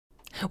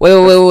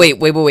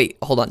Wait.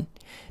 Hold on,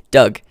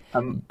 Doug.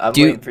 I'm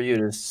waiting for you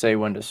to say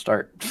when to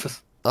start.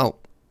 Oh,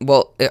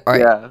 well, all right.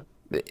 Yeah.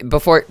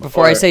 Before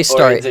I say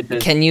start,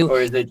 can you?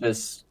 Or is it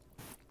just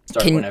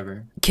start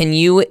whenever? Can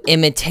you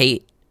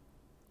imitate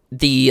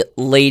the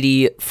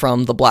lady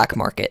from the black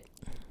market?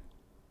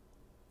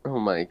 Oh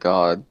my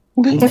god.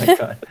 Oh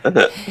my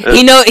god.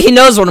 He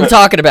knows what I'm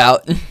talking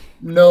about.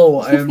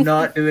 No, I am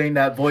not doing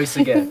that voice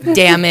again.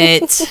 Damn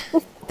it.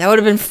 That would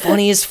have been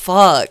funny as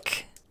fuck.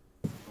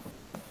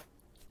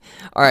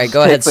 All right,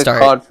 go ahead, Take start.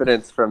 the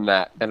confidence from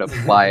that and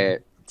apply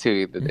it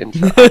to the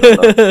intro.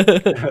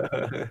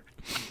 All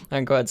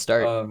right, go ahead,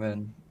 start. Oh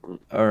man.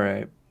 All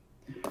right.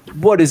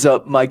 What is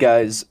up, my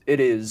guys? It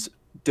is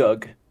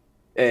Doug,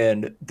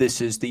 and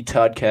this is the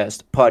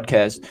TODcast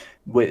podcast,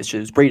 which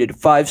is rated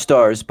 5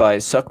 stars by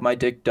Suck My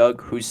Dick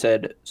Doug, who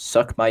said,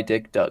 "Suck my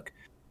dick, Doug."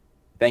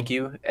 Thank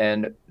you,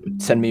 and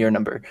send me your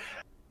number.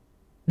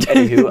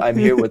 Anywho, I'm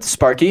here with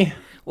Sparky,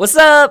 What's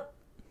up?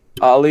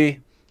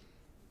 Ollie,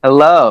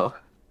 Hello.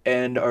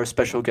 and our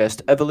special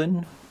guest,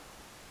 Evelyn.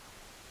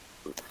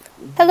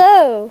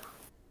 Hello.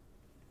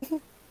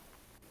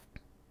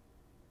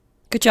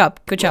 Good job.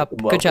 Good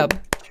job.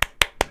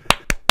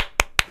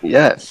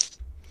 Yes.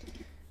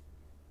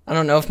 I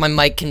don't know if my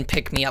mic can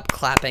pick me up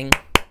clapping.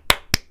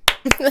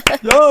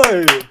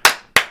 Yay!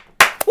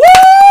 Woo!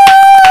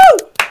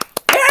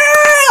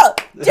 Yeah!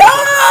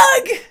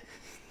 Doug!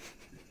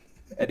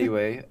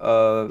 Anyway,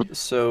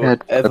 so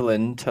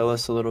Evelyn, tell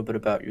us a little bit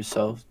about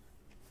yourself.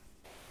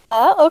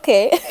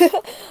 Okay.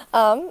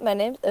 My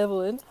name's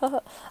Evelyn.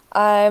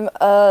 I'm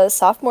a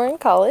sophomore in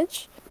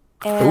college,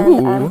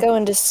 and I'm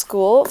going to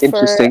school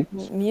for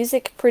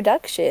music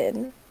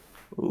production.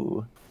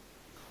 Ooh.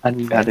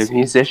 Another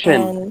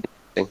musician.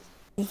 And,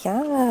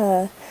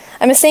 yeah.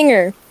 I'm a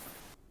singer.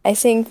 I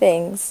sing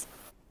things.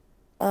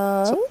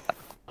 Don't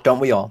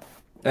we all?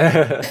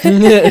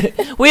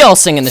 We all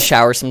sing in the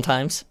shower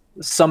sometimes.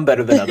 Some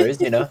better than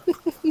others, you know?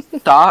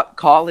 Stop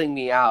calling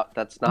me out.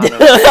 That's not okay.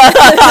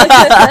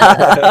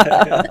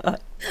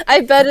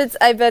 I bet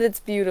it's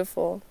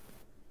beautiful.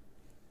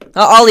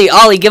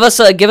 Ollie, give us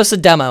a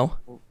demo.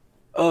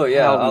 Oh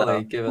yeah, Hell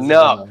Ollie, give us a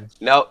No, demo.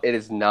 no, it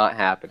is not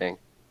happening.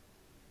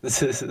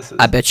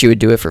 I bet you would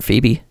do it for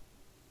Phoebe.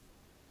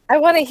 I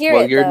want to hear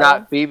Well, it. you're though.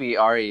 not Phoebe,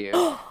 are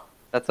you?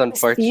 That's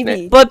unfortunate.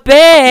 Phoebe. But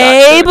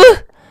babe,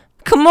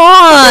 come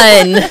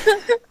on.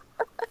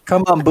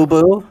 Come on, boo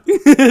boo.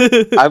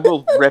 I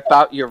will rip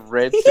out your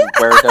ribs and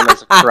wear them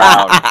as a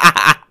crown.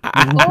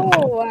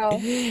 Oh wow.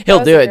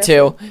 He'll do it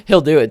too. He'll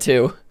do it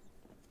too.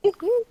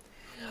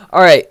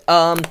 All right.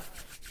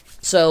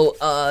 So,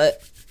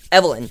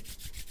 Evelyn,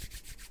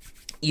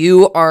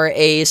 you are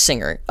a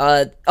singer.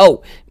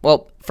 Oh,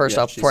 well, first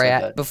Yeah, off, she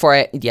before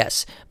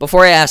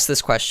I ask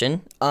this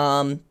question,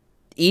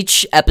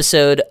 each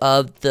episode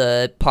of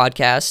the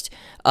podcast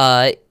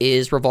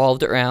is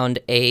revolved around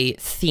a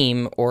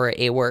theme or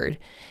a word,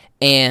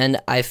 and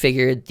I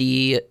figured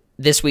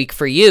this week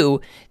for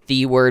you,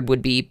 the word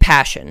would be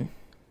passion.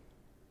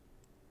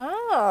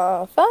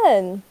 Oh,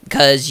 fun.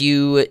 Because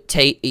you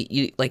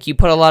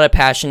put a lot of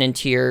passion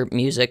into your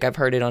music. I've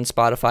heard it on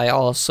Spotify.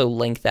 I'll also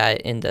link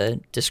that in the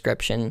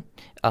description.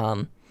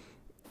 And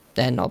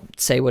I'll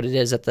say what it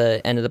is at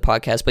the end of the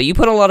podcast. But you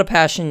put a lot of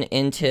passion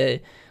into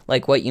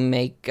like what you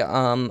make.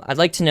 I'd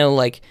like to know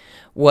like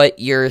what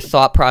your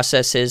thought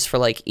process is for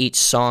like each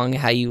song,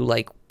 how you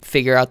like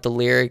figure out the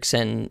lyrics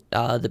and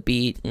the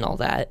beat and all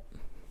that.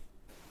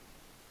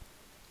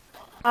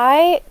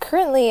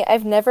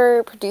 I've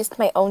never produced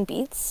my own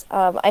beats.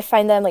 I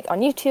find them like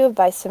on YouTube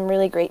by some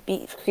really great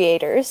beat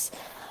creators.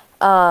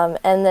 And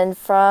then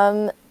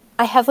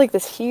I have like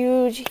this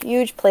huge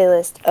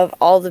playlist of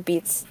all the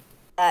beats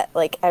that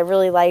like I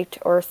really liked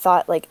or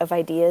thought like of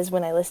ideas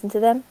when I listened to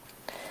them.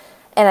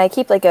 And I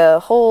keep like a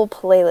whole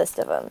playlist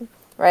of them,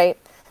 right?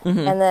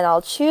 Mm-hmm. And then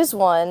I'll choose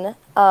one,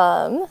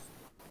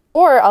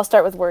 or I'll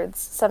start with words.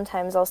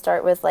 Sometimes I'll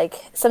start with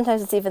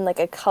sometimes it's even like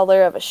a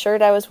color of a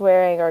shirt I was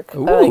wearing, or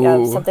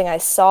like something I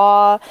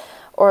saw,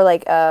 or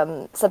like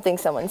something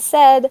someone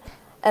said,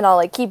 and I'll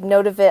like keep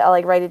note of it. I'll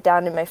like write it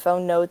down in my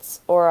phone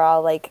notes, or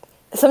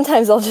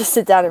sometimes I'll just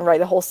sit down and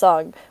write a whole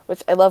song,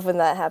 which I love when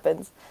that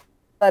happens.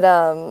 But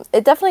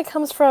it definitely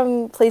comes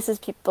from places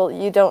people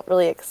you don't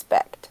really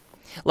expect.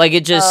 Like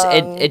it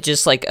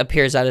just like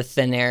appears out of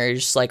thin air.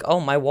 It's just like, oh,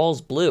 my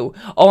wall's blue.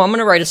 Oh, I'm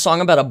gonna write a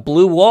song about a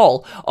blue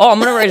wall. Oh, I'm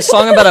gonna write a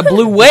song about a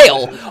blue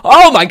whale.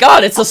 Oh my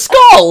God, it's a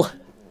skull.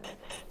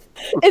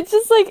 It's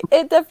just like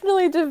it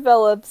definitely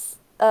develops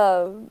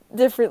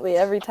differently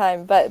every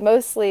time. But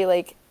mostly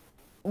like,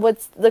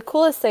 what's the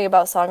coolest thing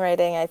about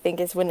songwriting, I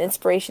think, is when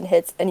inspiration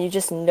hits and you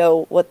just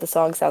know what the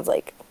song sounds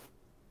like.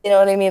 You know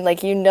what I mean?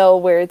 Like you know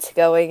where it's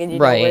going and you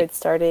know where it's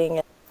starting.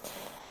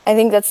 I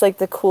think that's like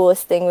the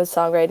coolest thing with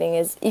songwriting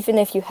is even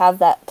if you have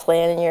that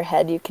plan in your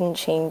head, you can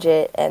change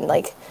it and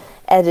like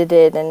edit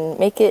it and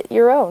make it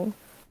your own.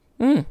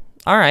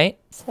 All right.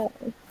 So,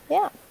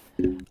 yeah.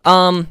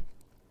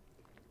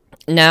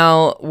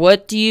 Now,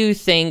 what do you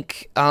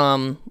think,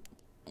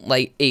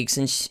 like,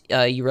 since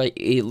you write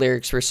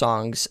lyrics for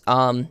songs,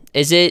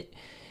 is it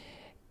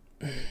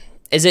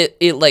is it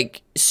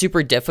like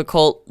super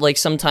difficult, like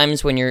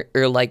sometimes when you're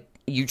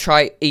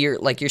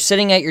you're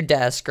sitting at your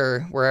desk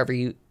or wherever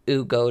you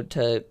go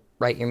to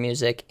write your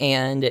music,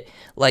 and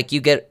like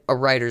you get a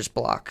writer's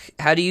block?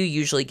 How do you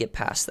usually get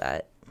past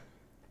that?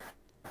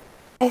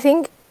 I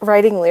think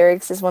writing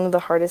lyrics is one of the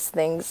hardest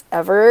things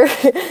ever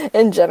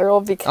in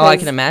general, because Oh, I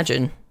can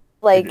imagine.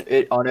 like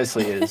It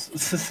honestly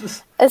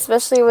is.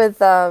 especially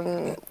with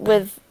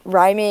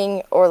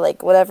rhyming or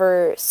like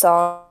whatever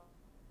song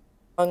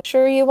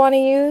sure you want to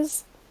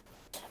use,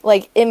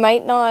 like it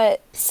might not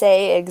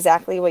say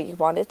exactly what you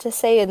want it to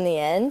say in the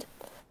end,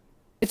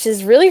 which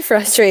is really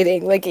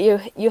frustrating. Like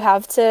you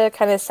have to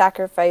kind of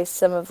sacrifice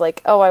some of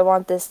like, oh, I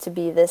want this to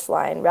be this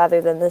line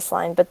rather than this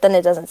line, but then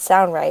it doesn't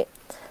sound right.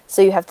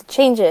 So you have to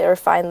change it or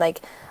find like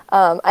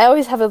I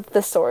always have a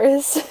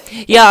thesaurus.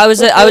 Yeah, I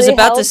was really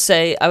about to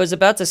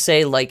helps.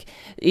 say like,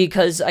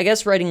 because I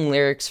guess writing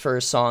lyrics for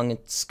a song,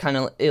 it's kind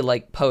of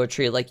like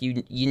poetry, like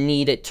you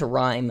need it to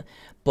rhyme,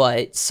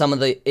 but some of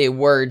the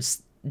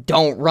words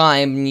don't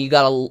rhyme, and you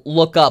gotta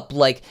look up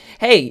like,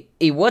 hey,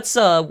 what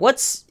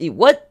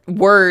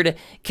word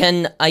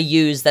can I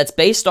use that's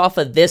based off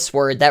of this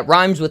word that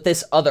rhymes with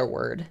this other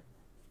word?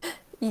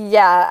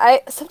 Yeah,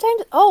 I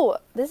sometimes. Oh,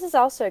 this is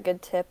also a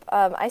good tip.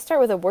 I start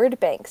with a word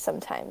bank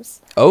sometimes.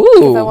 If I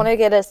want Oh, to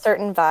get a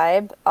certain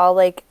vibe,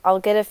 I'll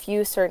get a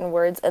few certain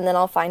words, and then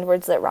I'll find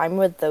words that rhyme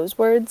with those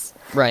words,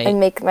 right.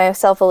 and make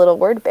myself a little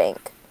word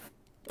bank.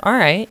 All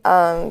right.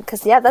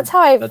 Because yeah, that's how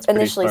I That's pretty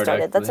initially smart,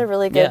 started. That's actually. a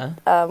really good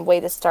way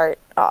to start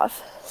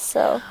off.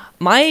 So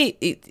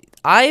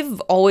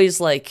I've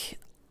always always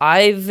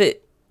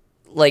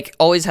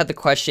had the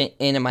question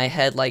in my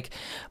head, like,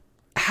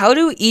 how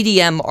do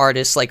EDM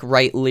artists like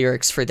write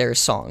lyrics for their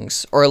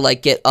songs, or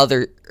like get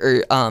the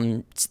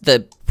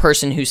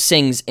person who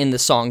sings in the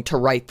song to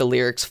write the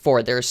lyrics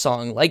for their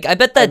song? Like, I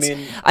bet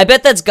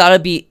that's gotta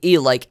be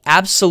like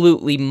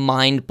absolutely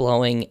mind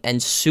blowing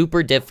and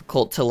super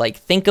difficult to like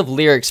think of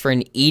lyrics for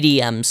an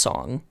EDM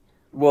song.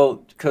 Well,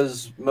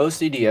 because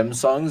most EDM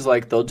songs,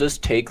 like, they'll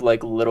just take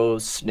like little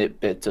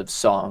snippets of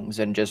songs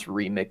and just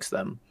remix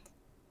them.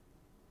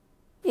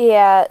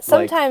 yeah,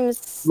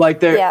 sometimes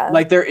yeah.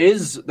 There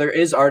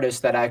is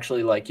artists that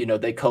actually, like,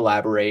 they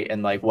collaborate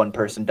and like one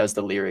person does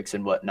the lyrics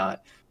and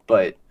whatnot,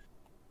 but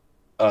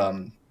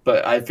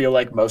I feel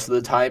like most of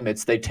the time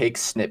they take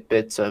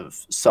snippets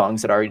of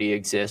songs that already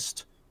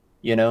exist,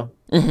 you know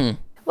Mm-hmm.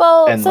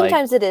 Well, and like,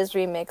 sometimes it is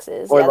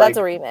remixes. or Yeah, that's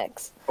a like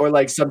remix. or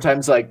like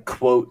sometimes like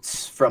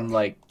quotes from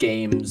like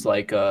games,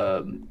 like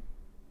or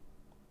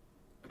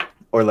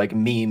like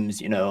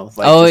memes, like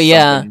Oh just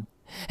yeah. something.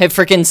 Hey,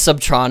 freaking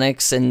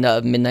Subtronics and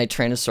Midnight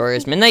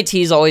Tyrannosaurus. Midnight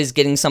T is always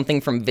getting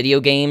something from video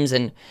games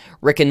and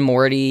Rick and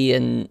Morty,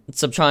 and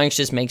Subtronics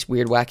just makes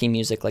weird, wacky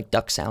music like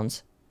duck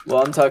sounds.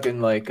 Well, I'm talking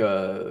like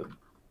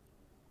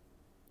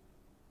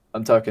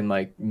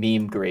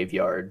meme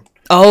graveyard.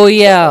 Oh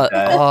yeah. Stuff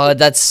like that. Oh,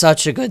 that's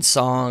such a good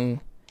song.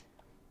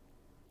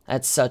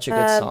 That's such a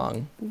good Um,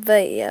 song.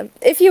 But yeah,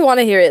 if you want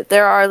to hear it,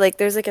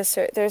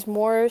 there's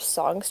more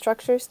song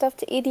structure stuff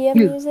to EDM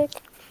music.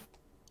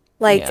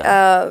 Like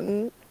Yeah.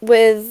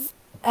 with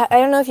I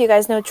don't know if you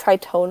guys know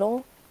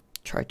tritonal.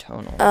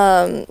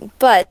 Tritonal.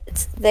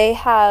 But they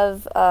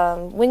have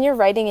when you're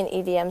writing an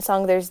EDM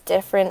song, there's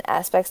different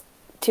aspects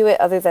to it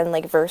other than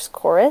like verse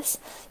chorus.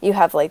 You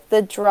have like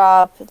the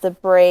drop, the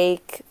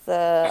break,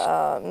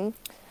 there's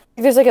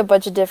like a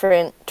bunch of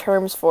different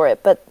terms for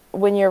it. But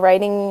when you're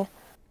writing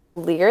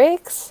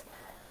lyrics,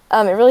 it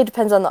really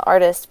depends on the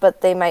artist,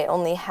 but they might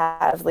only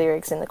have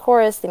lyrics in the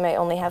chorus, they might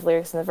only have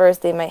lyrics in the verse,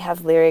 they might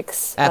have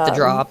lyrics At the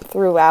drop.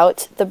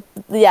 throughout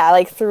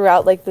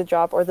like the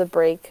drop or the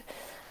break,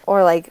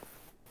 or like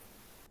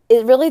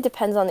it really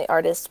depends on the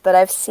artist. But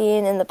I've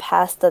seen in the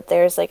past that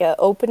there's like a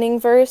opening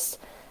verse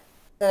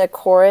and a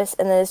chorus,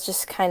 and then it's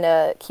just kind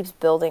of keeps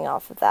building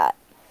off of that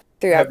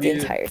throughout Have the you-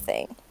 entire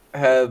thing.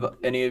 Have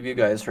any of you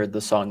guys heard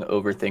the song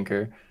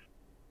Overthinker?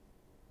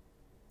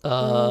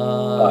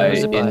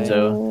 Who's it by?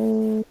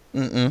 Enzo.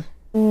 Mm-mm.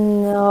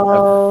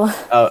 No.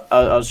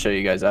 I'll show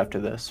you guys after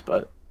this,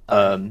 but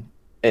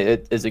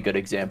it is a good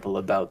example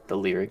about the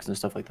lyrics and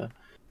stuff like that.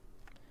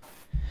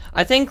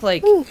 I think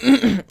like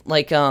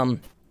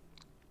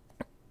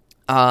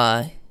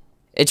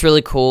it's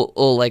really cool,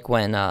 like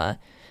when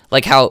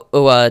like how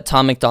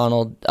Tom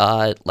McDonald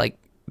like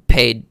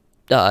paid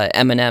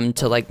Eminem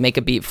to like make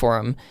a beat for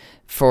him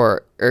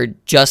or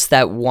just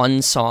that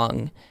one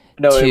song.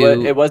 No,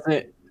 to... it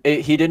wasn't.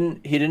 He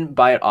didn't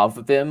buy it off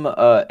of him.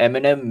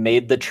 Eminem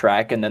made the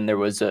track, and then they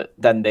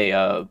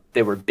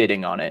were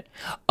bidding on it.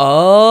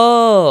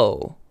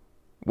 Oh,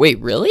 wait,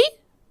 really?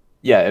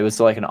 Yeah, it was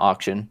like an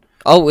auction.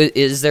 Oh,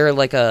 is there a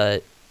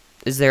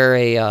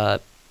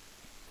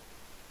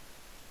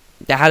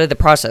how did the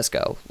process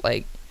go?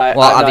 Like, I'm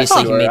obviously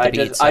not he sure. made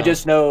the beat. I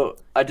just know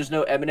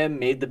Eminem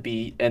made the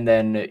beat, and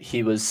then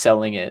he was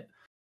selling it,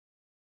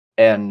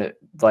 and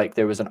like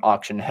there was an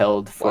auction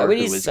held for would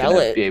who he was sell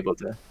gonna it? be able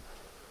to.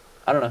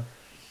 I don't know.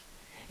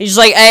 He's just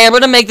like, hey, I'm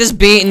gonna make this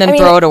beat and then I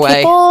mean, throw it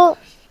away.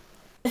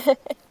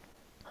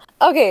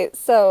 Okay,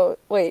 so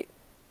wait.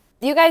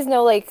 You guys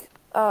know like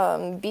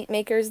beat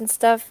makers and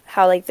stuff,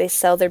 how like they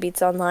sell their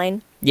beats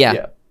online.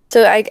 Yeah.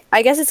 So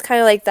I guess it's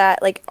kind of like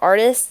that. Like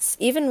artists,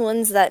 even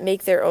ones that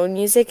make their own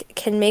music,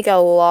 can make a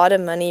lot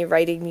of money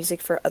writing music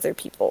for other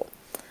people.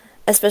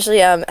 Especially,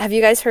 have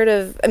you guys heard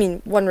of? I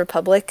mean, One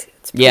Republic.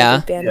 It's a pretty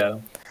big band. Yeah.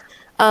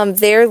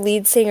 Their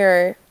lead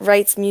singer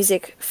writes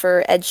music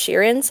for Ed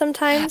Sheeran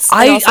sometimes.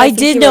 I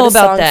did know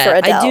about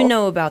that. I do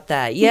know about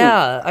that.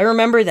 Yeah, I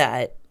remember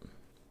that.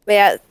 But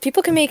yeah,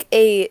 people can make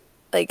a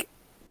like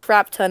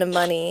crap ton of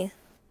money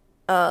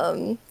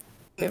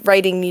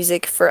writing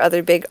music for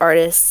other big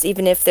artists,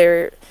 even if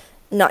they're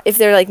not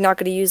going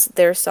to use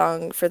their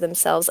song for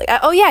themselves. Like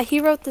oh yeah, he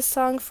wrote this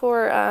song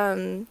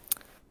for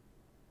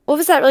what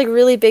was that like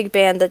really big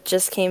band that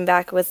just came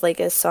back with like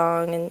a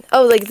song, and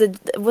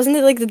wasn't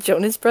it like the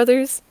Jonas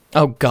Brothers?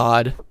 Oh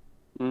God.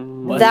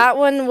 That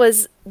one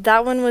was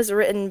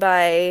written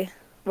by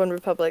One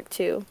Republic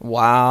too.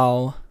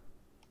 Wow.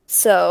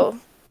 So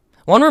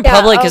One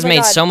Republic has my made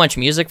God. so much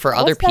music for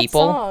other What's that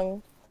people.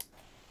 song?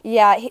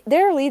 Yeah,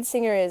 their lead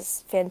singer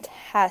is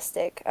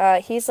fantastic.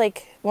 He's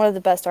like one of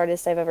the best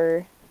artists I've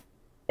ever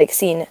like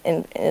seen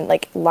in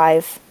like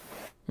live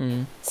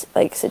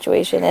like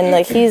situation, and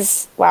like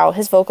his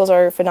vocals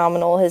are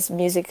phenomenal. His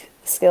music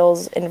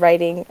skills and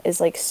writing is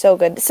like so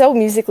good, so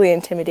musically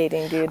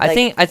intimidating, dude. I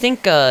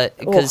think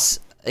because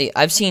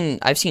I've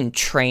seen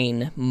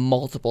Train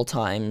multiple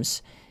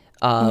times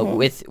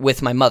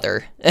with my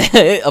mother,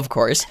 of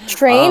course.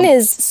 Train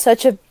is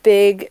such a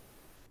big.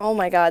 Oh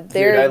my God,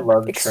 they're I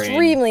love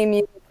extremely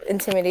music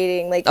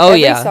intimidating. Like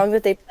every song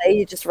that they play,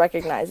 you just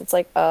recognize. It's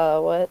like,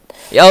 what?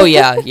 Oh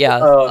yeah.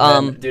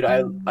 Oh, man, dude,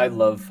 I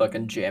love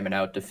fucking jamming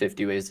out to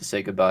 50 Ways to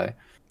Say Goodbye.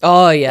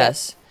 Oh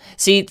yes.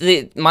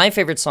 See, my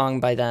favorite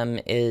song by them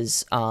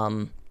is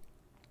oh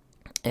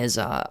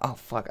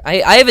fuck.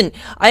 I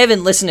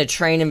haven't listened to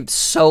Train in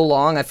so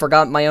long. I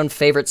forgot my own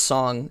favorite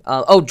song.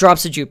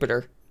 Drops of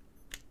Jupiter.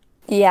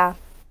 Yeah.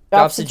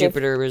 Drops of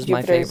Jupiter was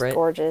my Jupiter's favorite.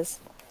 Gorgeous.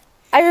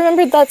 I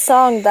remembered that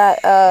song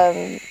that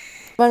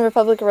One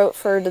Republic wrote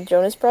for the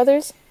Jonas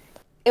Brothers.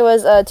 It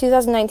was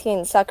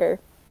 2019 Sucker.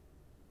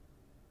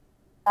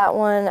 That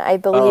one, I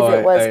believe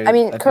it was. I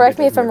mean, correct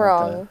me if I'm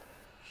wrong,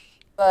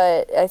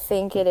 but I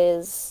think it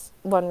is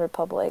One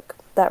Republic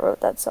that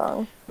wrote that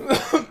song.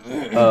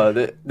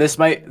 This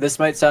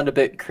might sound a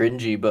bit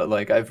cringy, but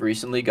like I've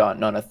recently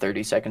gotten on a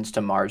 30 Seconds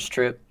to Mars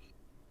trip.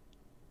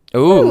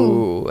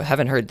 Ooh,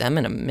 haven't heard them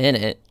in a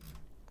minute.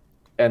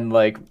 And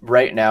like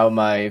right now,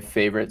 my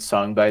favorite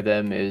song by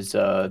them is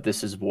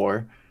 "This Is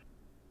War."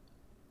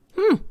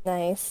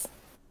 Nice.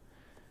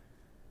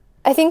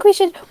 I think we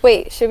should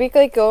wait. Should we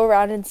like go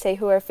around and say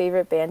who our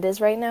favorite band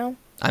is right now?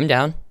 I'm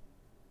down.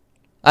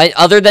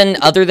 Other than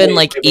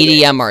like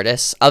EDM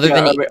artists,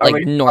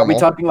 normal. Are we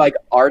talking like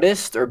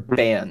artists or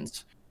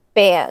bands?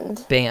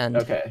 Band.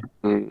 Okay.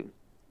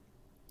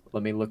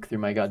 Let me look through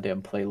my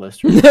goddamn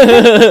playlist.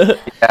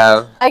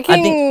 Yeah. I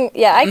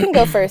can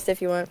go first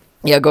if you want.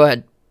 Yeah, go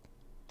ahead.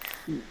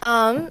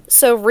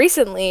 So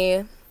recently,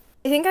 I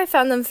think I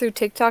found them through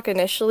TikTok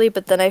initially,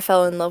 but then I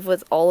fell in love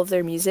with all of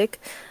their music.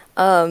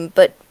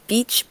 But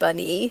Beach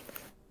Bunny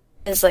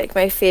is like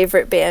my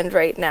favorite band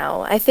right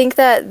now. I think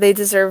that they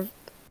deserve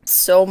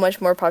so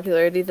much more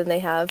popularity than they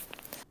have.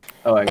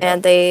 Oh, I got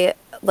And they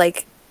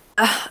like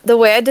the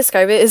way I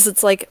describe it is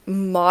it's like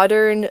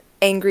modern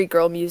angry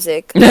girl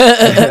music.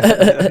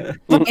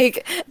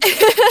 Like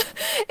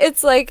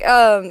it's like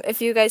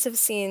if you guys have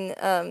seen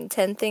 10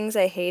 Things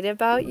I Hate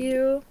About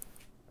You.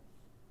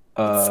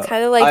 It's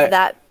kind of like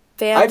that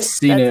band. I've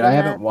seen it. I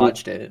that. haven't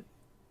watched it.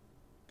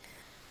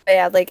 But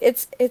yeah, like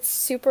it's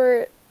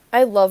super.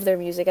 I love their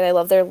music and I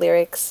love their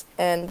lyrics,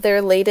 and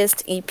their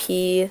latest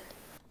EP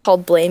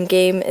called Blame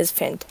Game is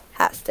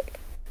fantastic.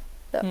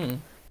 So,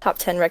 top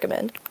 10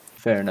 recommend.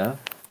 Fair enough.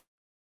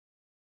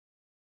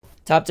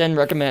 Top 10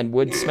 recommend.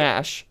 Would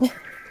smash.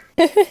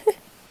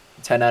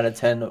 10 out of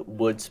 10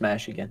 would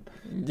smash again.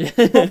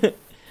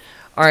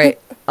 All right.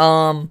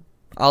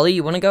 Ollie,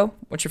 you want to go?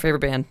 What's your favorite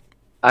band?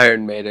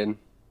 Iron Maiden.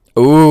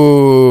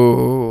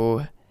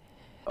 Ooh.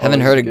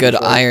 Haven't heard a good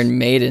choice. Iron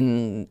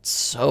Maiden in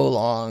so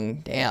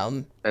long.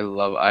 Damn. I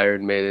love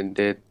Iron Maiden,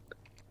 dude.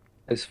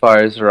 As far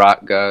as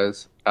rock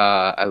goes,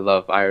 I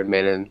love Iron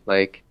Maiden.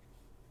 Like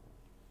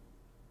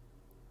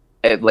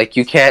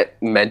you can't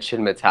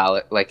mention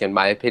Metallica. Like in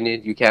my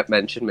opinion, you can't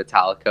mention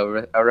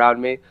Metallica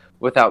around me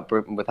without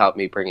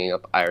me bringing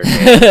up Iron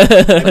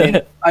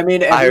Maiden. I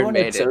mean, Iron everyone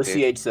Maiden,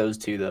 associates those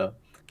two, though.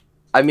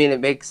 I mean, it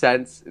makes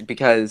sense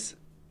because,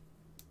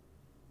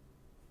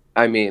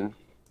 I mean,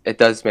 it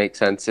does make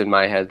sense in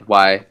my head.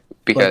 Why?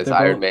 Because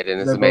Iron Maiden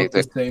is amazing.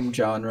 Both the same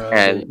genre,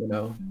 And- you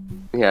know.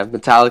 Yeah,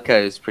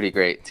 Metallica is pretty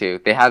great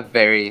too. They have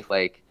very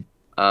like,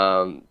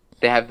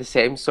 they have the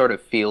same sort of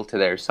feel to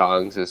their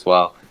songs as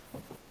well.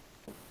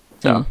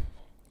 So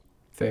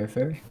Fair.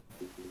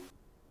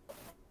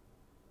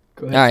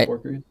 Go ahead, All right.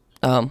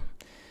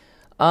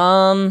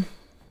 Sporkers.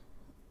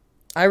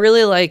 I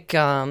really like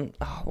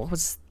what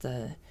was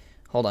the?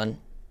 Hold on,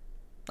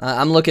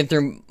 I'm looking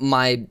through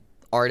my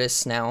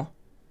artists now,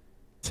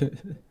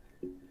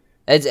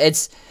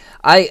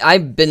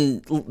 I've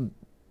been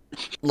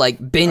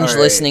like binge Alright.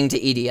 listening to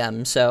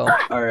EDM, so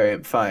All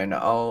right, fine.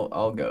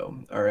 I'll go.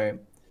 All right.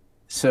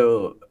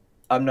 So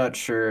I'm not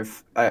sure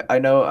if I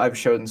know I've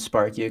shown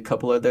Sparky a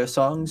couple of their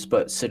songs,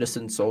 but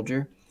Citizen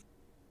Soldier,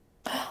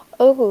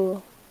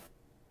 Oh,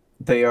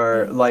 they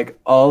are like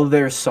all of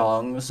their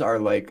songs are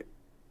like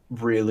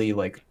really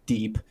like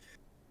deep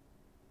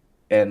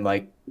and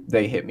like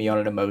they hit me on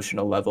an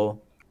emotional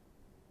level.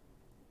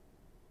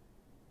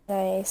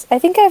 nice. I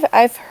think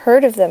I've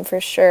heard of them for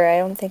sure. I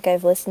don't think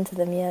I've listened to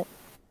them yet.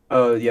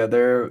 Oh yeah,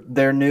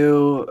 their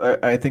new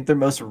I think their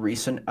most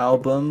recent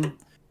album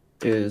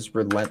is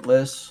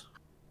Relentless.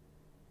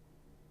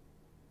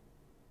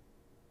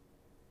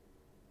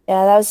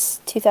 Yeah, that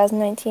was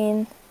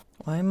 2019.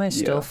 why am I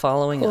still Yeah.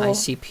 following Cool.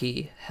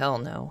 ICP? Hell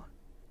no.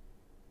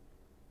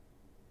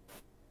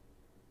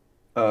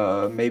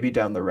 Maybe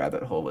Down the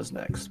Rabbit Hole was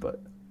next, but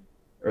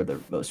or the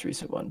most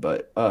recent one,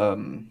 but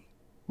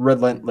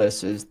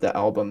Relentless is the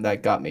album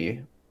that got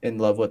me in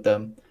love with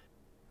them.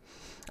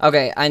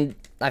 Okay,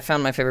 I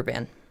found my favorite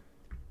band.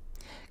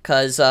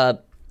 Cause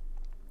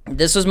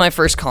this was my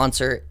first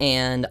concert,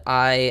 and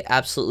I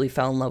absolutely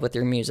fell in love with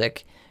their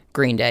music.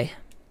 Green Day.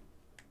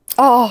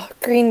 Oh,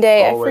 Green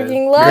Day. Always. I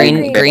freaking love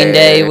Green Green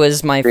Day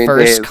was my Green Day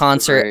first is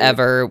concert great.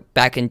 ever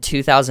back in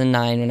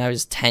 2009 when I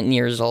was 10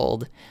 years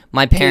old.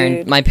 My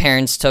Dude.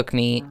 parents took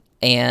me,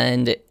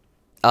 and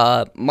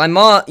my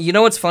mom. You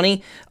know what's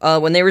funny?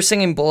 When they were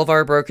singing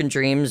 "Boulevard of Broken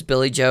Dreams,"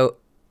 Billy Joe,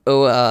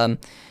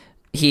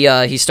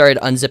 he started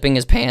unzipping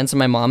his pants, and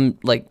my mom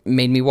like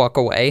made me walk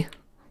away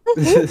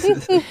because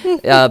If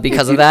of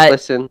you that.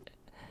 listen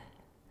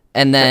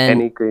And to then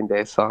any Green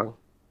Day song,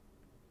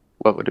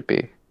 what would it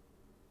be?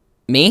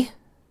 me.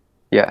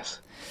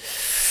 Yes.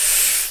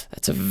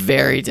 That's a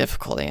very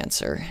difficult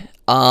answer.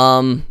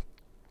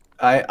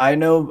 I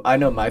know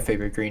my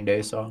favorite Green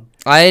Day song.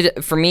 I'd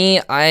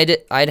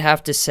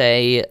have to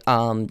say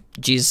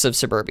Jesus of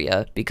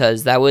Suburbia,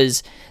 because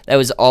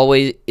that's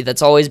always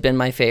been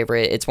my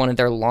favorite. It's one of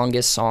their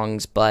longest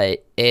songs,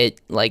 but it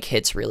like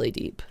hits really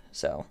deep.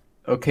 So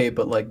Okay,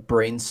 but like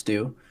Brain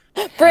Stew.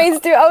 Brain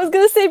Stew. I was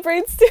gonna say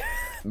Brain Stew.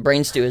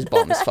 Brain Stew is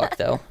bomb as fuck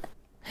though.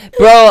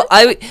 Bro,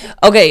 I Dude,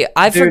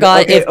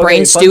 forgot okay, if Brain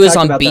fun Stew is fact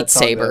on about Beat that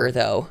song, Saber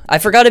though. I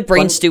forgot if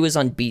Brain Fun- Stew is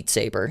on Beat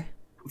Saber.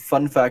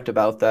 Fun fact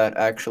about that,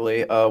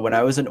 actually, when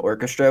I was in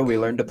orchestra, we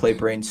learned to play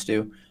Brain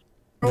Stew.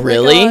 Oh my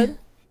Really? God.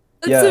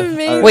 That's Yeah,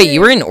 amazing. Wait,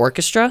 you were in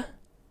orchestra?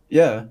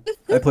 Yeah,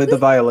 I played the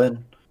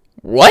violin.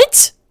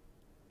 What?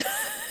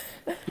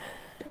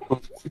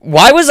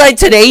 Why was I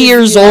today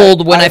years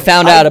old when I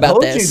found out about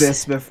told this? you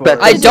this before.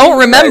 But I don't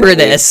remember Right.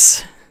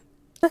 this.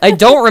 I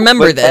don't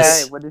remember What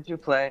this. What did you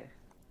play?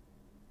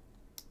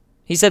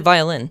 He said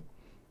violin.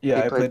 Yeah,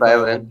 You I played played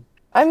violin. violin.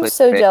 I'm Wait,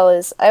 so wait.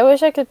 jealous. I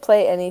wish I could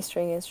play any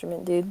string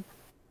instrument, dude.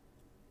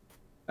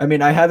 I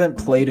mean, I haven't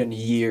played in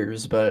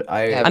years, but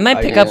I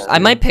might pick yeah. up. I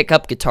might pick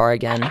up guitar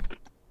again.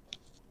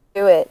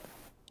 Do it.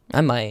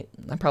 I might.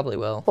 I probably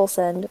will. Full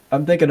send.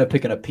 I'm thinking of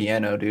picking up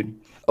piano, dude.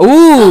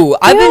 Ooh,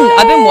 I've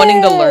been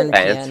wanting to learn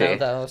Fancy. piano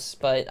though,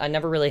 but I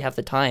never really have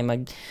the time.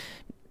 I'm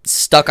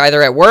stuck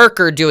either at work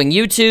or doing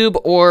YouTube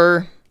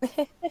or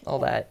all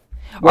that.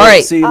 Well, All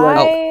right. See,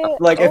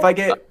 like Oh. if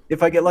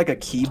I get like a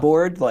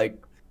keyboard, like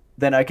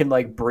then I can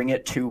like bring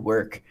it to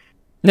work.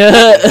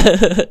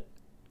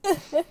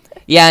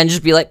 Yeah, and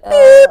just be like.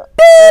 Uh,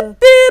 beep,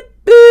 beep,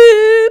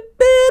 beep,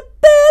 beep,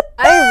 beep.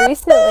 I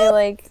recently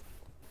like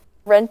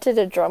rented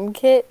a drum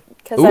kit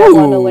because I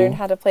want to Ooh. learn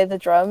how to play the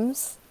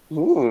drums.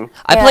 Ooh.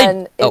 I played.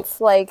 And Oh,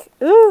 it's like,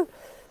 ooh,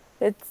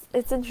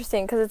 it's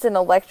interesting because it's an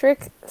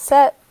electric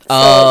set. So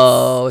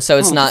oh, so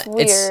it's not.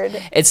 it's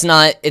weird. It's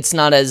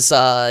not as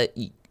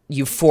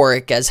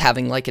euphoric as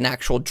having like an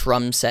actual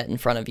drum set in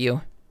front of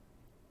you.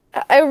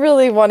 I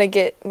really want to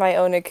get my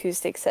own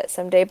acoustic set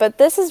someday, but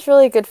this is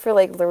really good for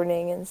like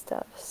learning and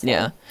stuff. So.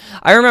 Yeah,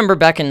 I remember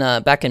back in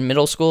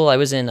middle school, I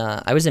was in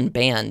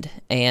band,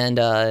 and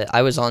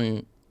I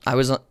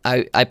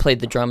played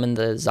the drum and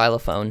the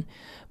xylophone,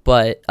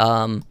 but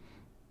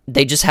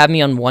they just had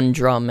me on one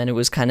drum, and it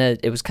was kind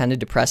of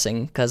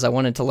depressing because I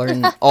wanted to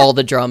learn all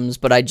the drums,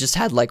 but I just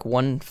had like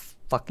one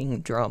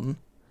fucking drum.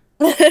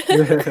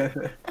 I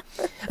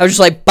was just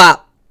like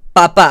bop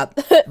bop bop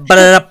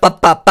bop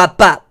bop bop bop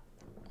bop.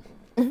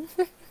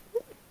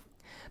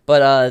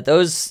 But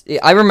those,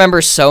 I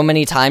remember so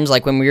many times,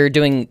 like when we were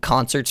doing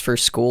concerts for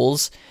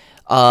schools,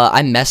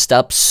 I messed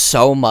up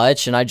so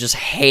much, and I just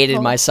hated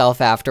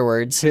myself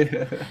afterwards.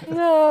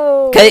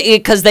 No.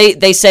 Because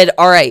they said,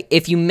 all right,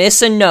 if you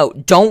miss a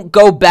note, don't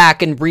go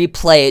back and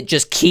replay it,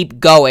 just keep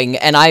going.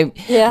 And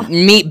Yeah.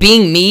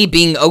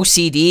 being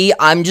OCD,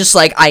 I'm just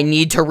like, I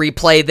need to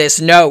replay this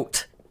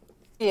note.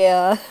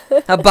 Yeah.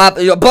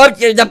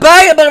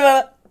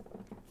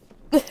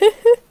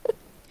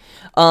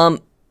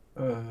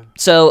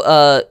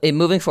 So,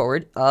 moving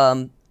forward,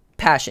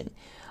 passion.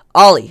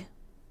 Ollie.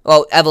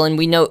 Well, Evelyn,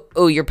 we know,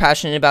 you're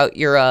passionate about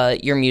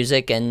your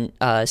music and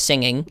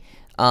singing.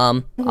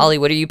 Ollie,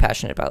 what are you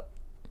passionate about?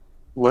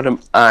 What am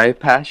I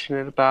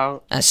passionate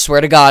about? I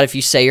swear to God, if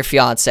you say your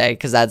fiance,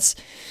 because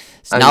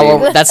It's not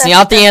what, that's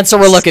not the answer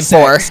we're looking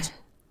for.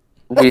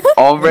 We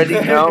already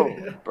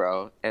know,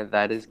 bro, and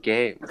that is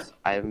games.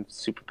 I am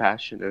super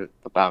passionate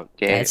about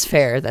games. That's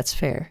fair. That's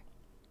fair.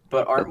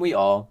 But aren't we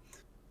all?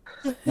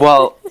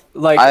 Well,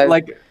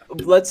 Like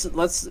let's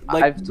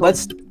I've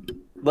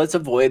let's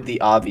avoid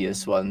the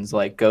obvious ones.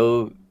 Like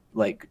go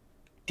like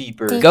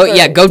deeper. Go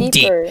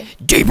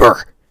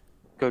deeper.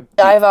 go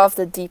Dive off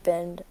the deep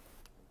end.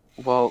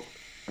 Well,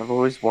 I've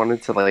always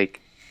wanted to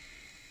like.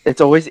 It's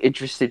always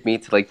interested me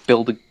to like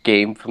build a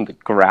game from the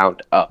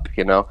ground up.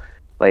 You know,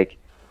 like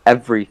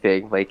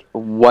everything, like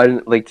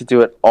to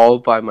do it all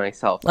by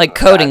myself. Like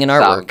coding and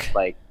artwork. Sounds,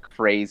 like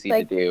crazy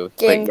Like to do.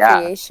 game but,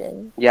 yeah.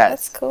 creation. Yes,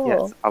 That's cool.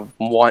 Yes, I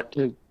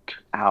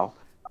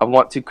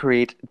want to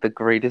create the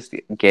greatest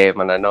game,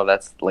 and I know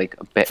that's like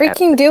a bit.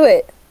 Freaking do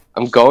it.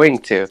 I'm going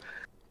to,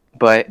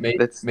 but Make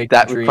that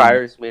the dream.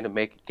 requires me to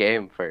make a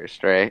game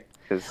first, right?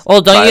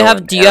 Well, do you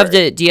have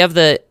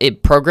the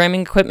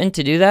programming equipment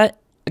to do that?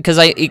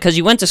 Because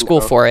you went to school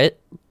for it.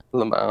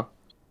 Lamau.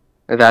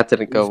 That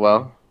didn't go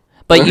well.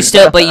 But you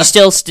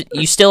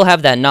still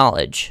have that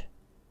knowledge,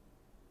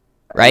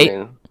 right? I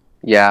mean,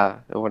 yeah,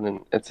 it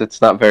wouldn't.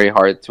 It's not very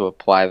hard to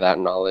apply that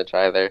knowledge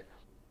either.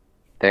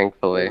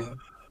 Thankfully.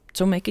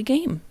 So make a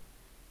game.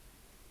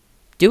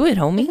 Do it,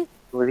 homie.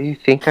 What do you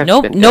think I've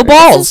No been no doing?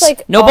 balls. This is,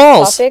 like, no off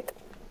balls. Topic,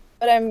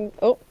 but I'm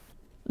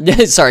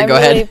Sorry, I'm go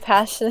really ahead.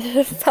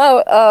 passionate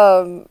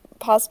about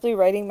possibly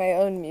writing my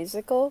own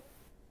musical.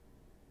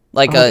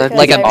 Like Oh, a that'd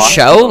like be a awesome.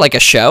 show, like a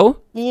show.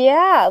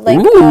 Yeah, Ooh. like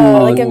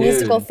a Dude.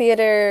 musical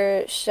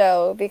theater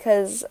show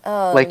because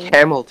Like the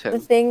Hamilton.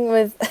 thing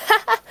with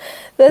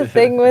the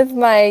thing with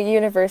my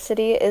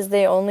university is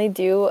they only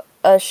do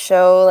a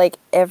show like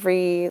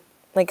every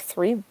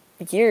 3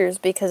 years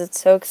because it's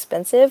so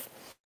expensive.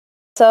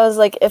 So I was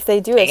like, if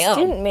they do a Damn.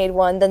 student-made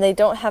one, then they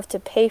don't have to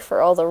pay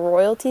for all the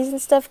royalties and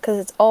stuff because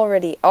it's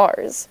already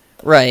ours.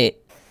 Right.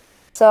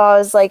 So I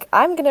was like,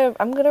 I'm gonna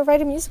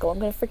write a musical. I'm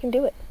gonna freaking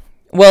do it.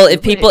 Well,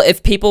 if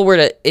people were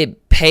to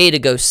pay to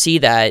go see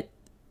that,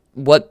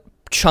 what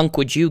chunk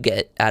would you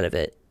get out of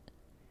it?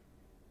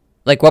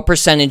 Like, what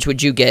percentage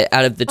would you get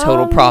out of the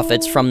total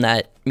profits from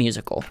that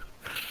musical?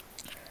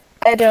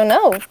 I don't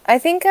know. I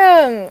think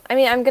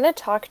I'm gonna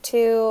talk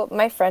to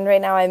my friend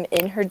right now. I'm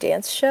in her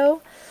dance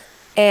show,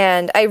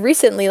 and I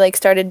recently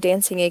started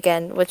dancing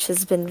again, which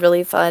has been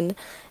really fun.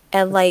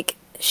 And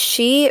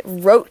she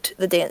wrote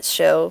the dance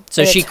show.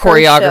 So and she it's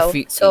her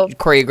show.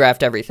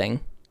 choreographed everything.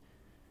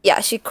 Yeah,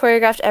 she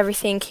choreographed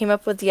everything, came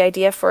up with the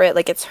idea for it,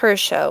 it's her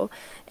show.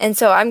 And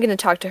so I'm going to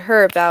talk to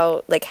her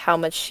about, how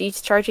much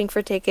she's charging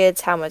for tickets,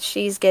 how much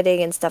she's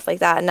getting, and stuff like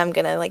that, and I'm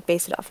going to,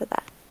 base it off of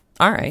that.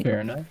 All right. Fair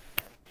enough.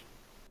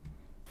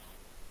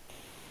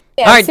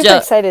 Yeah, All I'm right, super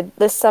excited.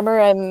 This summer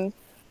I'm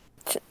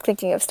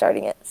thinking of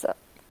starting it, so.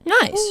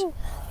 Nice.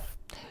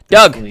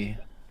 Doug, Definitely.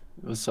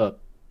 What's up?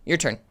 your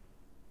turn.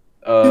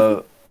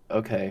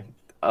 Okay.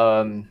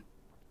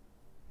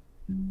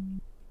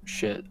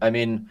 Shit. I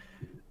mean,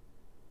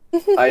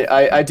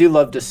 I do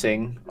love to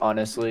sing,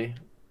 honestly.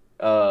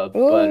 But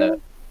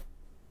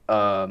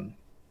I'm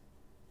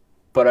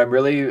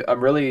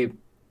really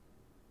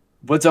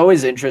what's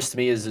always interested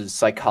me is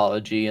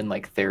psychology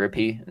and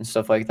therapy and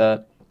stuff like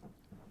that.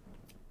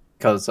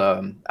 Because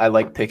I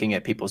like picking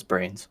at people's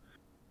brains.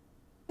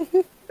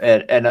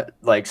 And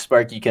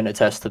Spark, you can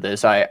attest to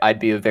this. I'd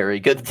be a very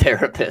good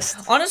therapist.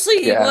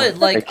 Honestly, you Yeah,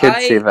 would. I could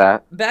see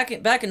that. Back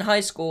in high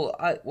school,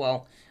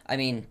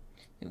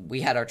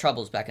 we had our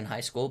troubles back in high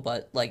school,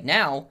 but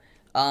now,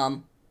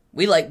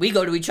 we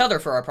go to each other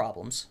for our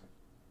problems.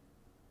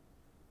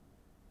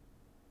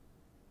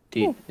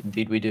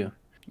 Indeed we do.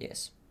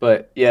 Yes.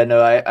 But yeah,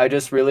 no, I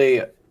just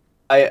really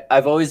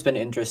I've always been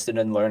interested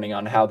in learning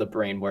on how the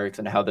brain works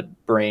and how the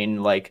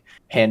brain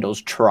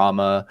handles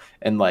trauma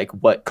and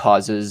what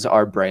causes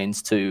our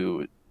brains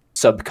to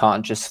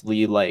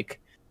subconsciously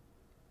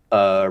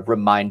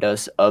remind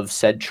us of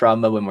said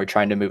trauma when we're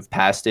trying to move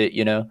past it,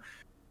 you know?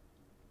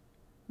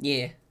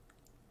 Yeah.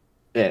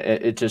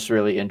 It just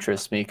really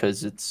interests me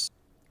because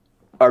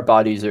our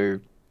bodies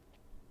are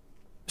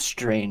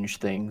strange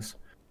things.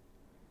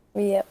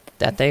 Yep.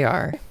 That they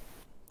are.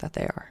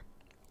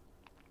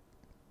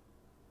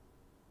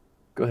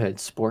 Go ahead,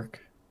 Spork.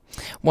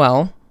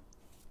 Well,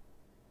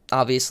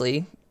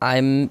 obviously,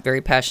 I'm very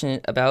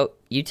passionate about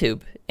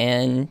YouTube,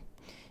 and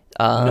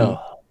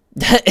No.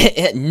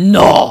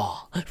 no,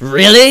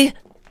 really?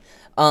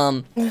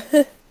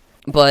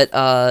 But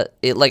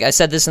like I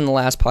said this in the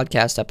last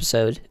podcast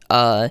episode,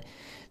 that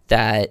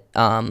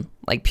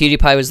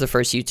PewDiePie was the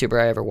first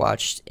YouTuber I ever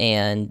watched,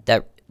 and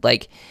that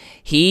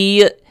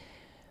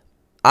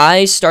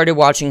I started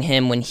watching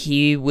him when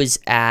he was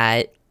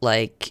at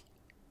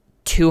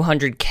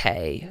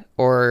 200K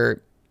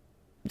or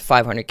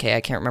 500K.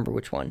 I can't remember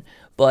which one,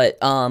 but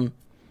Back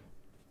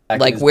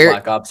in his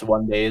Black Ops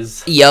 1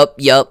 days. Yep.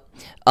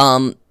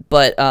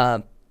 But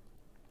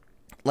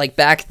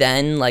back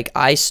then,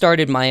 I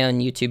started my own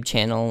YouTube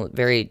channel,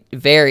 very,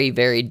 very,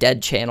 very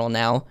dead channel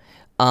now.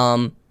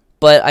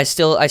 But I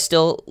still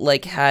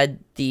had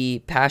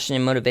the passion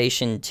and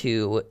motivation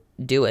to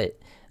do it.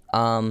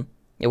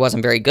 It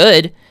wasn't very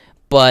good,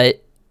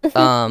 but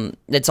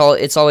it's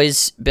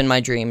always been my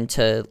dream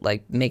to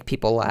like make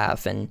people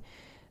laugh and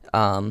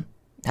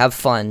have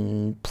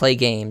fun, play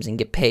games, and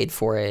get paid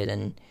for it,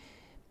 and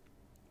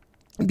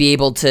be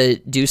able to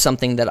do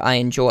something that I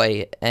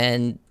enjoy.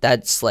 And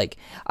that's like,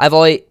 I've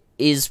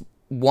always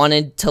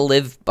wanted to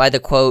live by the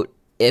quote,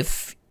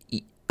 if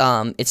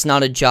it's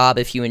not a job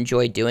if you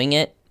enjoy doing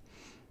it.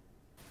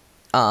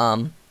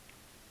 But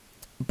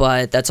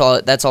that's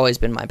always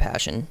been my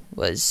passion,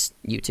 was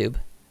YouTube.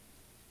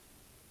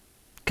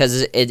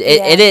 Because it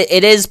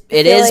is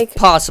like,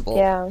 possible.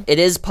 Yeah. It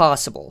is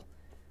possible.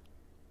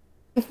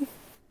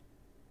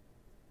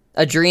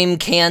 A dream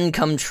can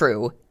come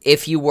true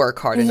if you work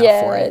hard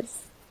enough for it.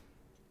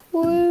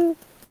 Woo.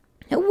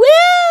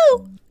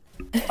 Woo!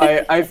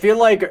 I feel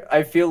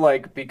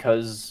like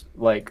because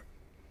like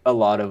a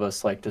lot of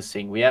us like to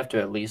sing, we have to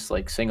at least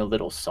like sing a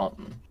little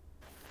something.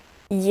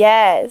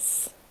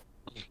 Yes.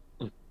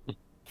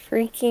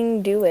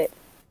 Freaking do it.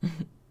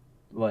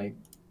 Like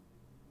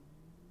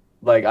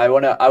I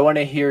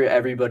wanna hear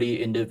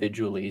everybody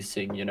individually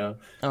sing, you know?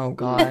 Oh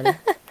god.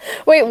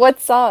 Wait,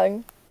 what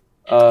song?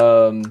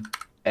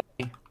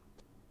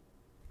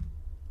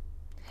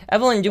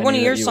 Evelyn, do one of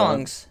Any your that you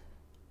want. songs.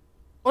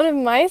 One of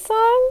my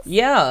songs?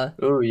 Yeah.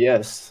 Oh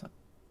yes.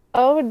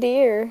 Oh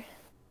dear.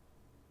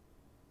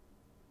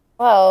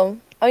 Well,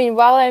 I mean,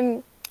 while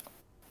I'm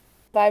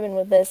vibing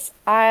with this,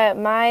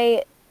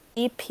 my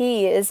EP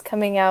is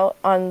coming out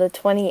on the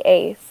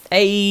 28th.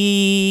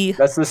 Hey.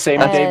 That's the same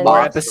That's day more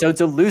awesome.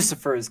 episodes of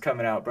Lucifer is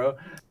coming out, bro.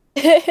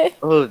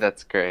 Oh,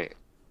 that's great.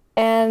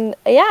 And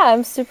yeah,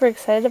 I'm super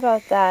excited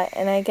about that.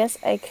 And I guess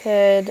I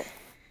could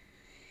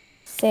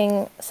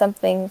sing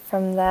something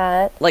from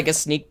that. Like a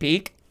sneak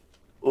peek.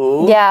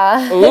 Ooh.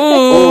 Yeah.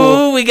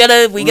 Ooh, we got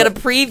a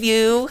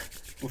preview.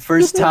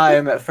 First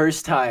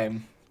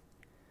time.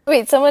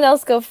 Wait, someone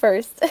else go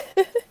first.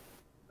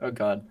 Oh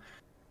god.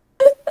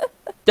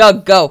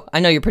 Doug, go. I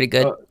know you're pretty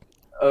good.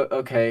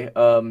 Okay.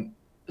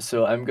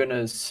 So I'm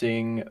gonna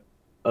sing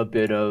a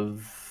bit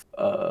of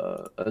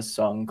a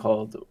song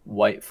called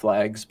 "White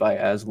Flags" by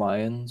As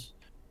Lions.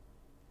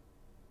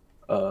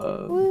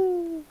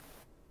 Woo.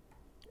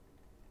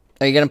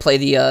 Are you gonna play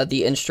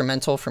the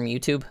instrumental from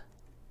YouTube?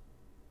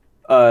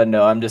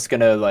 No, I'm just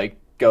gonna like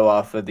go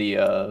off of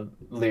the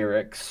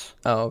lyrics.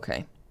 Oh,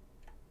 okay.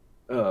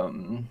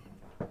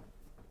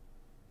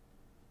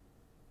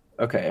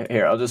 Okay,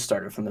 here, I'll just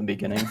start it from the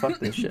beginning. Fuck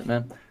this shit,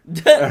 man.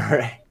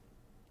 Alright.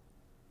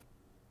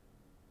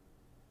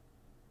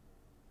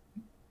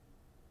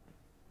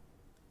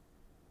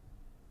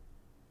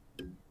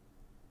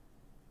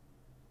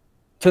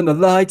 Turn the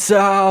lights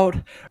out.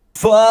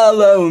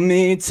 Follow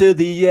me to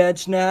the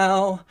edge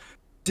now.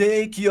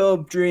 Take your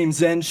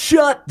dreams and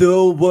shut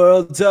the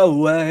world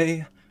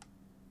away.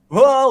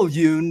 All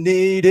you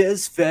need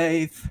is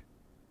faith.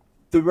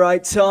 The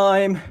right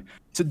time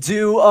to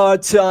do our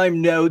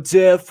time, no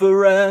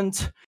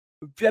different.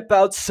 Step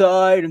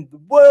outside and the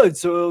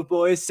words will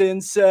voice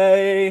and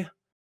say,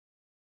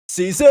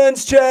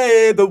 seasons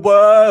change, the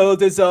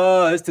world is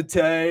ours to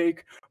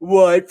take.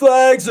 White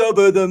flags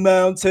over the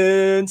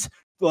mountains,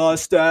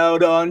 lost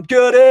out on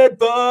good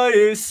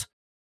advice.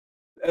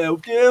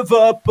 Don't give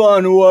up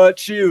on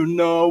what you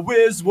know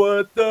is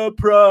worth the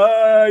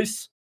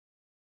price.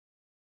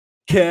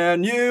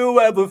 Can you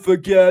ever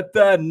forget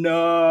that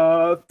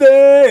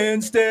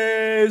nothing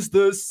stays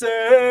the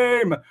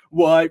same?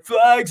 White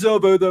flags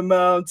over the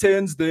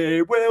mountains,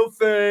 they will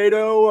fade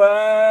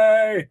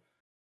away.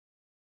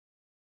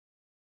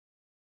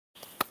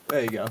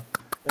 There you go.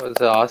 That was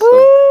awesome.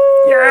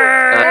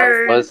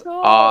 That was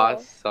Cool.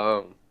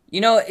 awesome.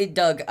 You know,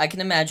 Doug, I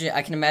can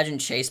imagine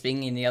Chase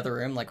being in the other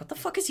room, like, what the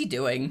fuck is he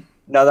doing?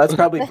 No, that's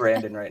probably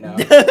Brandon right now.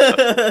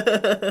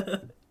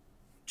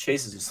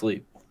 Chase is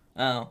asleep.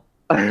 Oh.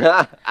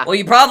 Well,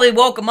 you probably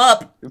woke him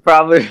up.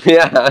 Probably,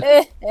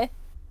 yeah.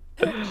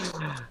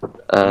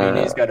 I mean,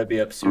 he's got to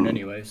be up soon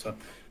anyway, so.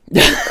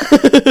 Be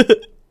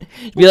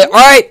like, all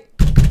right,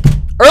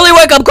 early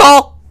wake up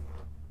call.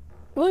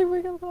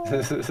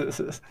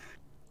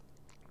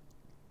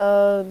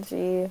 Oh,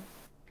 gee.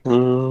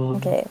 Mm.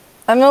 Okay.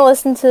 I'm gonna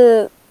listen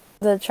to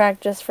the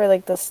track just for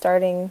like the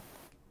starting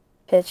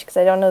pitch because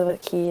I don't know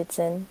what key it's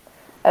in.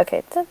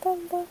 Okay. Dun,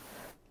 dun, dun.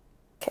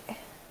 Okay.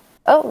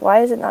 Oh,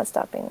 why is it not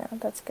stopping now?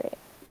 That's great.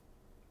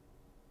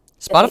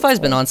 Spotify's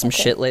been on some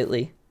Okay. shit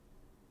lately.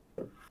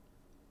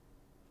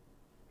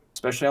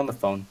 Especially on the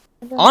phone.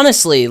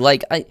 Honestly,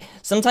 like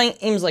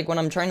sometimes like when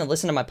I'm trying to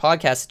listen to my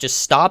podcast, it just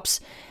stops,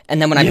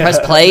 and then when I press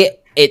play,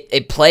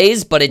 it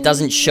plays, but it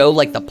doesn't show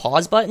like the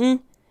pause button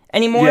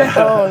anymore. Yeah.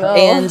 Oh no.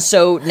 And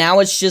so now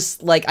it's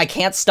just like I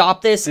can't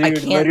stop this. Dude, I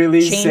can't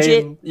literally change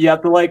same. it. You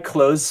have to like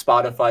close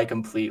Spotify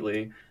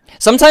completely.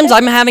 Sometimes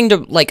I'm having to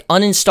like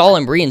uninstall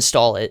and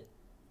reinstall it.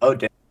 Oh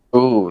damn.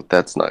 Ooh,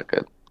 that's not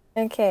good.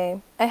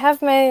 Okay. I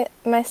have my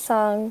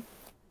song.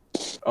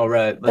 All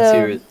right, let's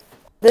hear it.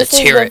 This Let's is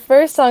hear the it.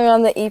 first song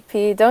on the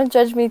EP. Don't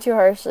judge me too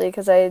harshly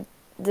because I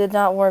did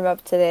not warm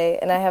up today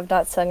and I have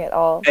not sung at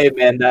all. Hey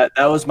man, that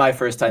was my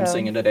first time Yeah.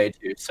 singing today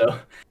too. So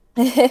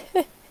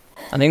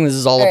I think this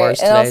is all of Alright, ours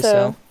and today.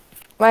 also, So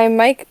my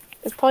mic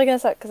is probably gonna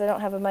suck because I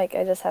don't have a mic.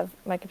 I just have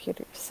my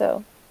computer,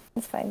 so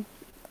it's fine.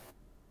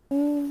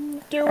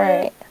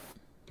 Alright.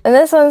 And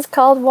this one's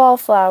called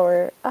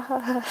Wallflower.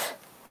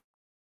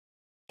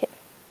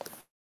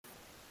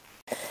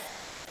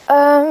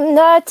 I'm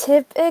not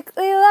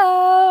typically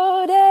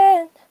loud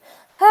and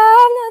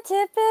I'm not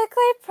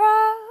typically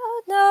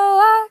proud. No,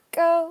 I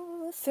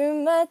go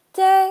through my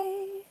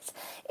days.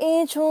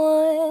 Each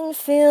one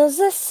feels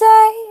the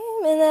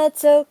same, and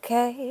that's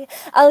okay.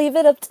 I'll leave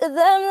it up to them.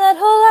 That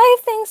whole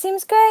life thing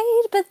seems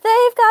great, but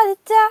they've got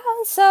it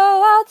down, so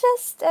I'll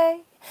just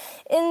stay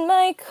in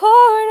my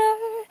corner.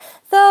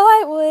 Though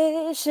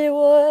I wish it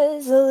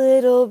was a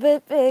little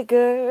bit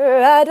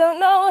bigger. I don't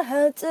know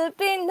how to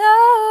be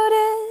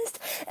noticed,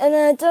 and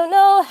I don't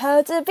know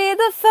how to be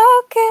the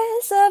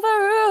focus of a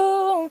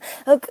room.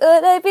 How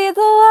could I be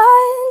the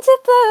one to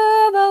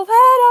blur, but when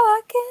I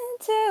walk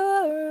into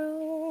a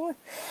room?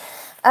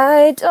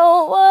 I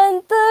don't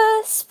want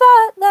the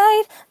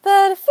spotlight,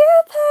 but a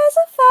few pairs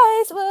of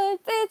eyes would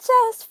be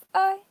just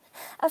fine.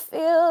 I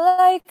feel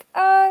like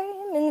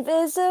I'm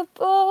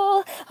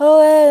invisible.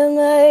 Oh, am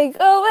I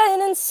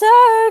going in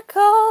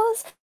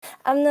circles?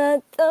 I'm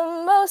not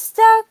the most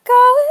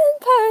outgoing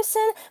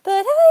person,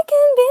 but I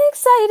can be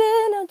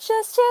excited. Now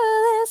just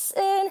you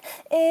listen.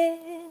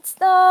 It's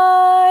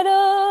not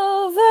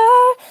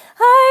over.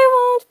 I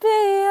won't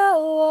be a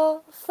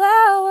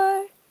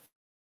wallflower.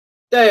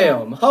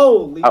 Damn,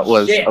 holy That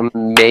was shit.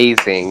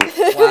 amazing.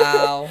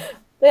 wow,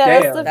 Yeah,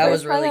 Damn. that's the That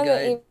was first time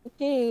really on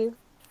the EP.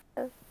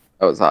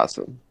 That was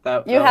awesome.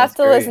 You have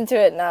to listen to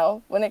it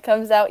now. When it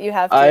comes out, you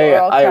have to,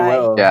 or I'll I cry.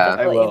 will. Yeah. Just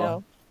to I let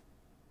will.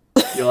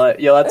 you know.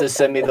 You'll have to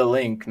send me the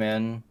link,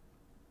 man.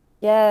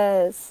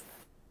 Yes.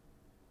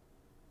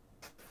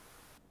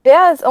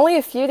 Yeah, it's only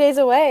a few days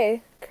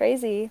away.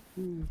 Crazy.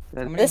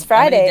 How many- This how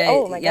many Friday. days-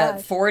 Oh my yeah,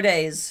 gosh. 4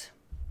 days.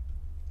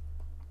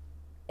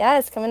 Yeah,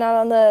 it's coming out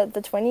on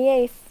the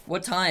 28th.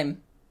 What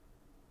time?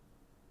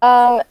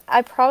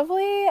 I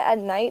probably at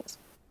night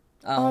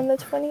on Oh,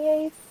 the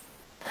 28th.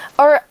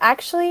 Or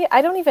actually,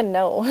 I don't even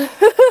know.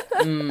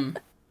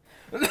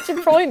 I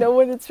should probably know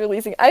when it's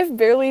releasing. I've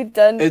barely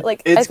done It's I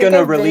gonna think I've been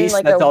in, release.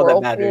 like, That's a all that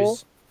whirlpool.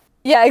 matters.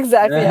 Yeah,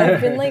 exactly.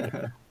 I've been like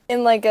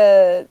in like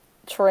a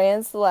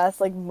trance the last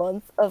like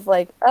month of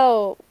like,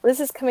 oh, this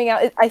is coming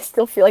out. I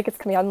still feel like it's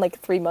coming out in like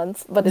 3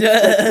 months, but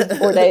it's like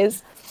 4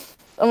 days.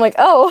 I'm like,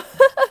 oh,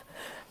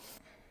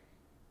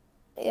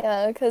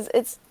 yeah, because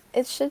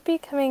it should be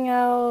coming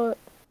out.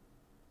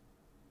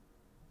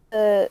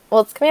 Well,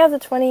 it's coming out the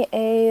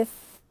 28th.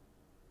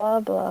 Blah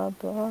blah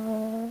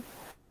blah.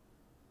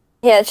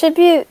 Yeah, it should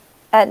be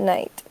at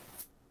night.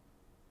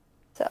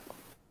 so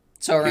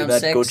Do around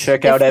that. 6. Go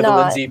check If out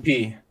Evelyn's not-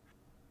 EP.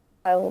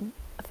 I'll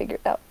figure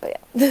it out, but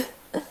yeah.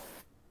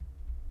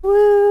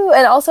 Woo!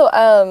 And also,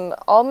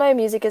 all my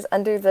music is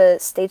under the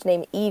stage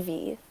name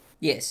Evie,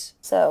 Yes,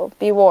 so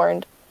be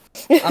warned.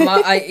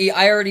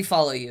 I already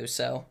follow you,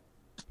 so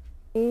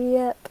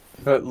Yep.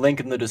 Link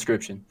in the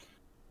description.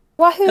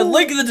 Wahoo! the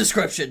link in the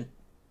description.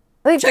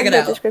 Link check in it the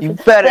out. You description.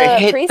 better The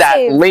hit that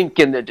pre-save. link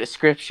in the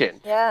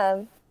description.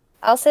 Yeah,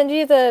 I'll send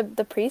you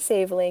the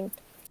pre-save link,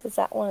 because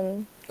that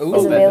one Ooh,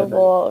 is bet. available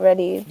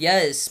already.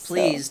 yes,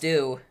 please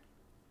do.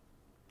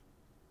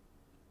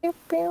 Pew,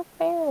 pew,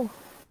 pew.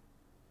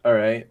 All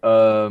right.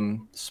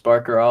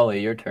 Spark or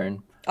Ollie, your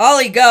turn.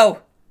 Ollie, go.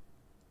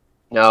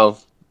 No,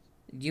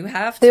 You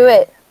have to Do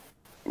it.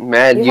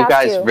 man, You you have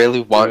guys to.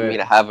 really want Do me it.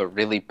 to have a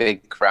really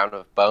big crown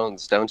of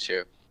bones, don't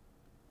you?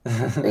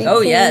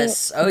 Oh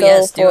yes, Go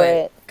do for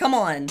it. Come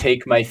on,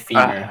 Take my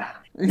femur. Ah,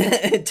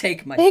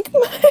 take my. Take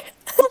my-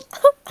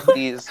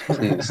 please,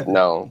 please,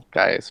 no,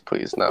 guys,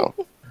 please, no,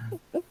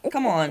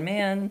 Come on,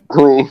 man.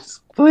 please,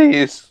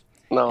 please,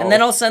 no. And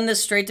then I'll send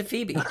this straight to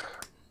Phoebe.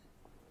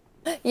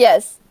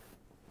 Yes.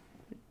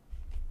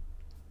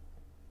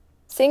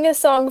 Sing a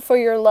song for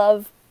your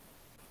love.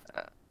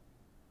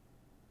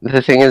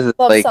 The thing is,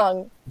 Love like,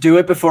 song. Do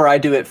it before I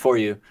do it for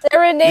you.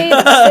 Serenade.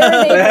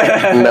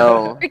 Serenade.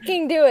 no,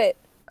 Freaking do it.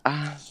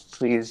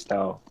 please,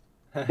 no,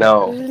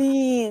 no.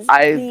 Please.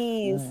 I'm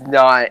Please.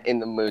 not in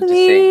the mood to sing.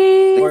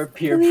 Please. Or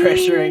peer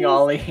pressuring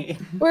Ollie.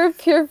 We're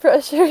peer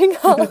pressuring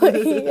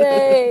Ollie.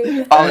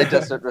 Yay. Ollie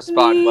doesn't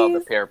respond well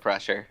to peer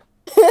pressure.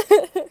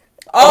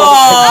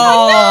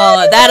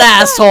 Oh, that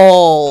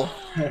asshole!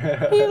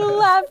 He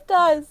left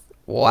us.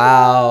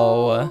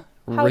 Wow,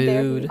 How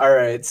dare rude. All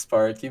right,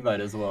 Spark, you might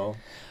as well.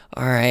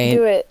 All right,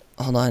 Do it.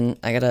 hold on.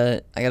 I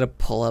gotta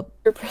pull up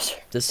Peer pressure.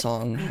 the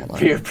song. Hold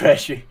Peer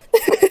pressure.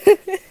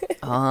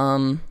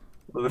 on.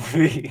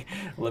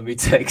 Let me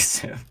text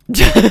him.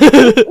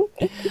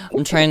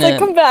 I'm trying Like,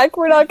 come to. back.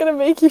 We're not gonna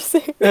make you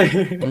sing.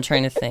 I'm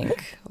trying to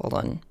think. Hold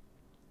on.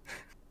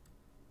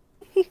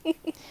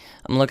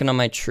 I'm looking on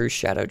my True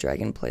Shadow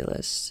Dragon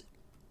playlist.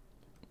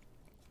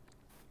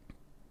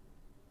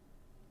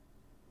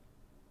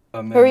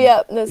 Oh, man. Hurry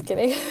up. No, just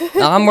kidding.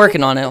 No, I'm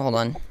working on it. Hold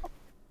on.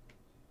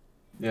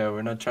 Yeah,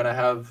 we're not trying to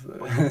have.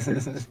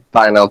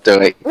 Fine, I'll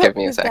do it. Give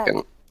me a Who's that?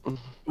 second.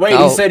 Wait,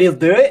 Oh. he said he'll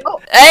do it? Oh.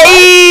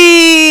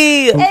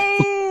 Hey!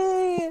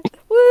 Hey!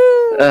 Woo!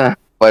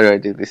 Why do I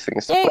do these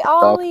things to Yay, myself?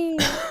 Ollie!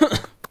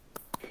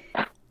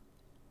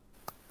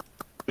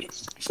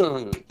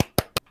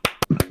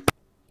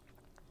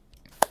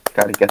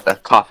 Gotta get the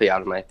coffee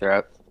out of my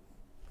throat.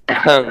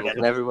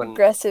 And everyone,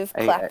 Aggressive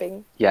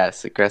clapping.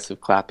 yes,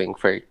 aggressive clapping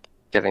for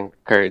getting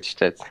courage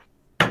to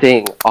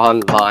sing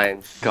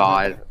online.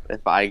 God,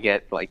 if I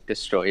get like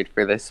destroyed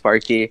for this,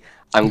 Sparky,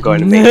 I'm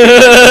going to make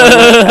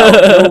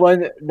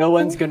it. No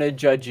one's gonna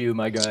judge you,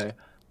 my guy.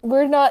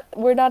 We're not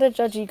a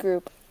judgy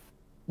group.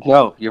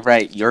 No, you're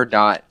right. You're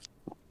not,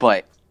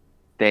 but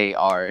they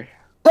are.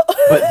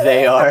 But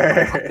they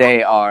are.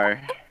 They are.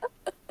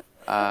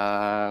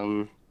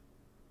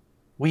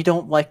 We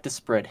don't like to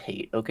spread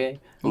hate, okay?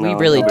 We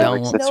really nobody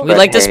don't. likes to We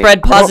like to hate. spread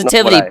I don't know what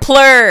positivity.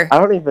 Plur! I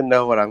don't even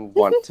know what I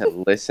want to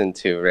listen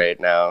to right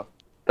now.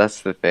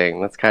 That's the thing.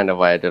 That's kind of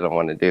why I didn't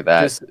want to do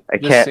that. Just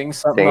can't sing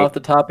something sing. off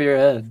the top of your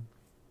head.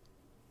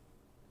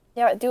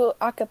 Yeah, do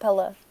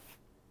acapella.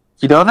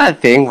 You know that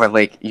thing where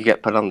like you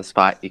get put on the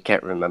spot, you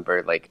can't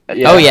remember like.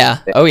 Yeah. Oh yeah,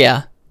 oh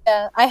yeah.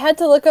 Yeah, I had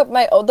to look up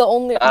my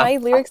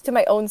lyrics to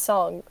my own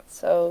song,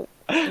 so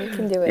you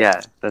can do it.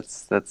 Yeah,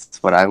 that's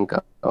what I'm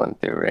going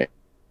through right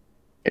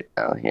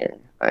now here.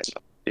 I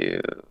do.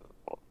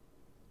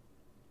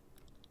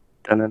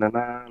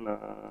 Da-na-na-na-na.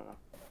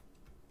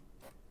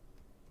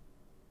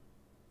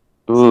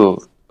 Ooh,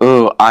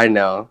 I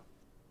know.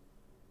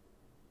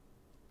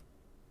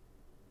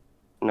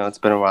 No, it's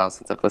been a while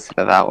since I've listened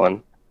to that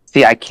one.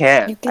 See, I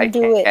can't. You can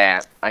do it.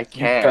 I You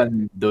can't.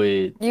 can do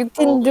it. You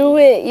can do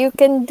it. You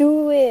can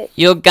do it.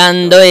 You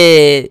can do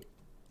it.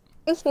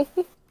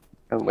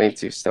 I'm way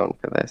too stoned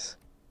for this.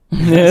 How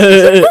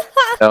You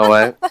know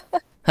what?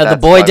 the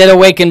That's boy why- did a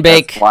wake and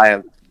bake. That's why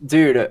I'm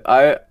Dude,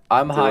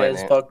 I'm high Doing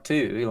as it. fuck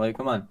too. Like,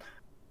 come on.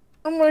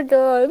 Oh my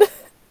god.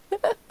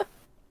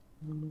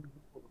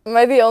 Am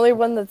I the only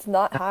one that's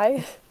not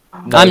high?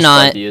 No, I'm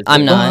not. Sparky is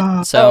I'm it. not.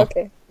 Oh, So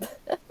okay.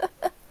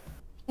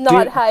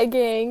 Not Dude, high,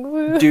 gang.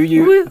 Woo. Do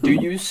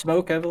you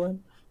smoke,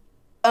 Evelyn?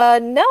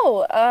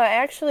 No. I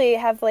actually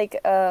have like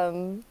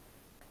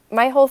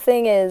my whole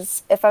thing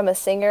is if I'm a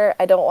singer,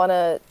 I don't want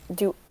to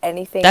do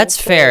anything. that's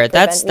to fair.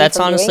 prevent me That's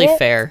from doing honestly it.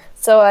 fair.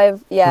 So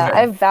I've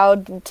Right.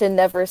 vowed to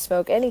never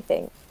smoke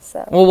anything.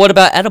 So Well, what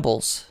about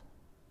edibles?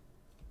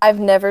 I've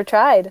never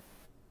tried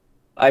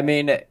I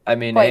mean,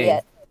 quite hey,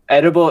 yet.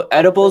 edibles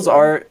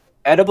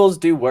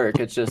do work.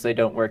 It's just they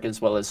don't work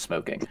as well as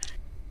smoking.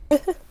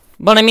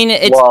 But I mean,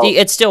 Well,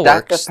 it still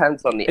that works.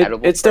 depends on the It-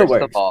 edible. it still first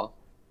works. of all.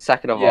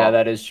 Second of Yeah, all,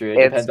 that is true. It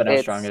it's- depends on how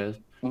it's- strong it is.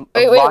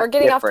 Wait, a lot we're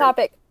getting off different.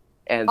 topic.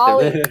 And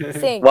Ollie,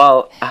 sing.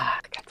 well,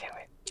 god damn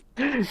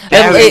it.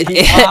 Damn it,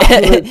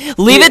 it.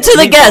 Leave it to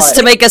the he guests thought-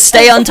 to make us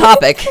stay on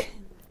topic.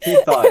 He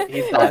thought.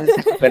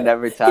 But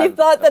every time. He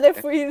thought that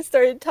if we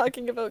started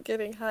talking about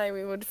getting high,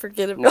 we would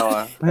forget about No,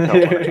 I don't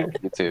want to help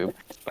YouTube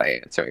by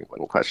answering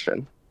one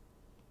question.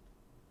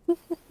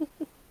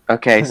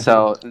 Okay,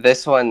 so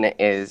this one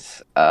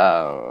is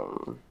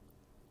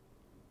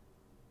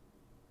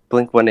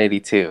Blink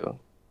 182.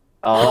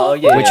 Oh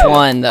yeah. Which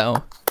one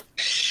though?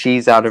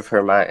 She's out of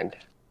her mind.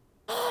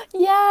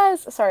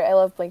 Yes. Sorry, I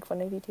love Blink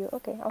 182.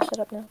 Okay, I'll shut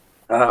up now.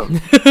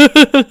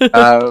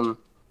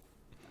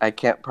 I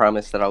can't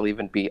promise that I'll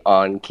even be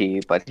on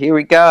key, but here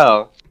we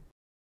go.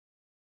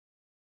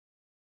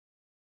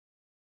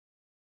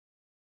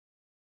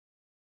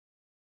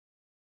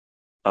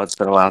 Oh, it's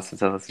been a while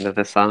since I listened to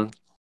this song.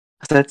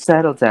 I said,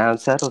 settle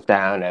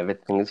down,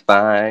 everything's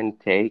fine.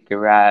 Take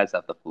your eyes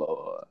off the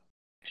floor.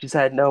 She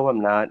said, no,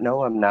 I'm not,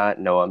 no, I'm not,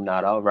 no, I'm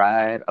not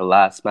alright. I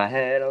lost my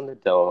head on the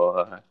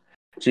door.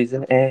 She's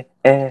an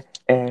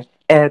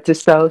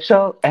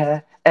antisocial,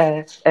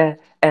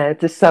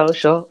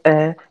 antisocial,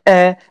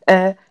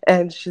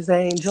 and she's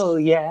angel,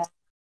 yeah.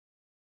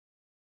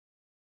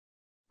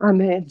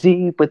 I'm in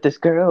deep with this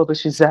girl, but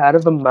she's out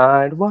of her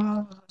mind.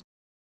 Whoa.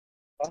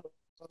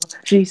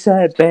 She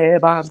said,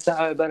 babe, I'm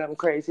sorry, but I'm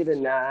crazy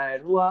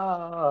tonight.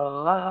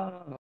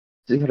 Whoa.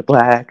 She got a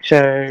black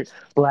shirt,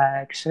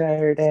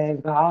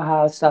 and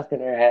all stuck in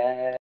her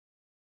head.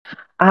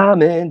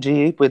 I'm in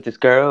deep with this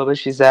girl, but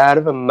she's out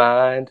of her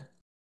mind.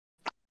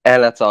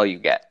 And that's all you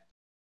get.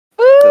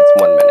 That's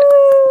 1 minute,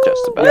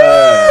 just about.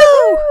 Yeah.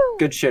 Woo!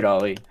 Good shit,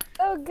 Ollie.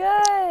 So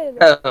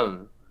good.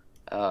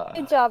 Uh,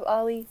 Good job,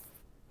 Ollie.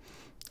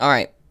 All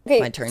right, Okay,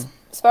 my turn.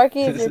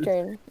 Sparky, it's your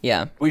turn.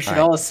 Yeah. We should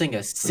All all sing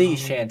a sea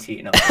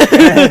shanty. No.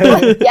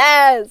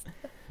 Yes.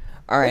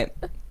 All right.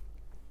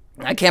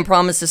 I can't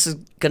promise this is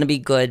gonna be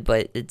good,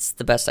 but it's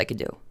the best I could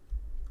do.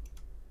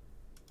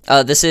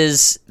 This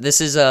is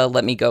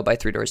 "Let Me Go" by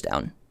Three Doors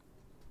Down.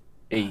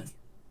 Hey.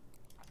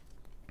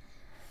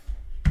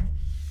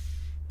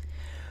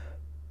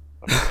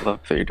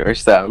 love 3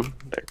 Doors Down.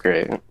 They're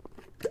great.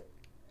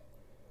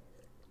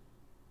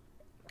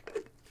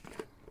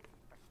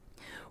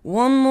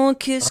 One more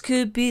kiss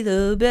could be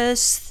the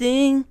best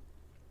thing.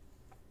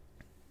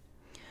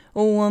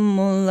 Or one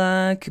more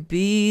lie could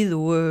be the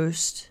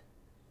worst.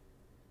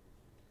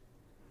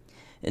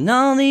 And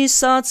all these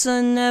thoughts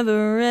are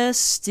never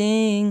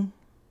resting.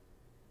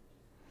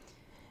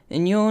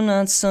 And you're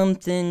not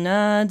something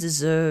I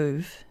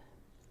deserve.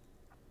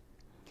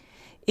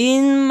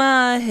 In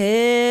my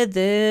head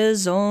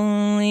there's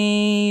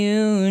only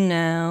you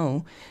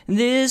now.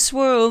 This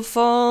world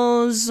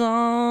falls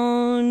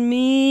on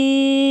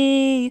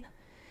me.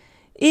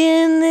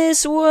 In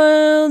this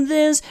world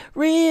there's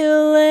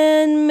real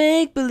and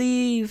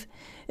make-believe,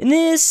 and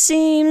this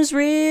seems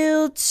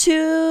real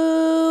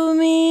to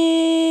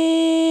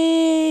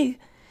me.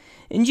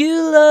 And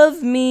you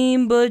love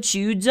me, but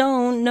you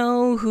don't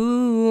know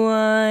who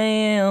I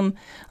am.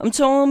 I'm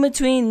torn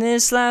between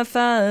this life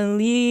I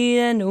lead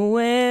and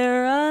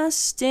where I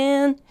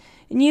stand.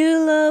 And you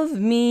love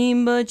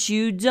me, but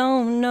you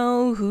don't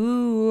know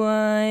who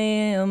I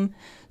am.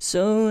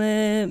 So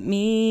let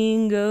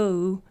me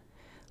go.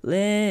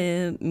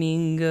 Let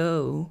me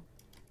go.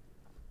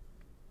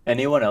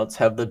 Anyone else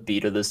have the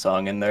beat of the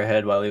song in their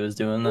head while he was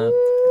doing that?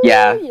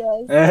 Yeah.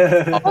 Yes.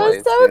 That was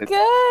Always, so dude.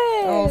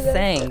 good. Oh,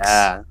 thanks.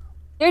 Yeah.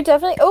 You're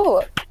definitely.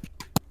 Oh,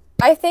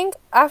 I think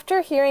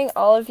after hearing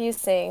all of you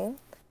sing,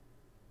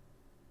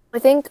 I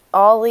think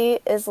Ollie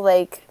is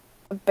like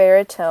a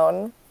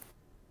baritone.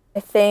 I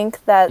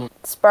think that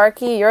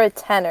Sparky, you're a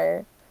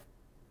tenor.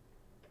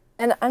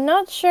 And I'm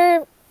not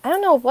sure. I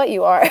don't know what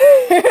you are.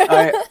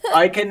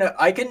 I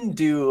can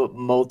do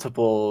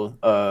multiple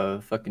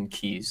fucking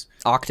keys.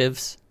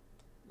 Octaves.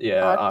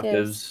 Yeah,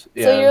 octaves.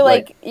 Yeah, So you're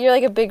like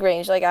a big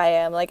range, like I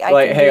am. Like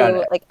I can hang do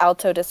on. like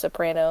alto to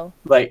soprano.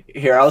 like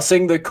here. I'll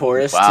sing the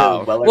chorus Wow.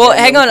 to Wellerman. Well,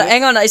 hang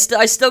on. I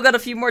still got a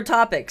few more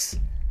topics.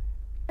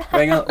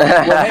 Hang on.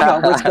 Well, hang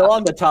on. We're still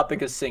on the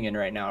topic of singing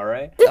right now, all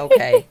right?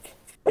 Okay.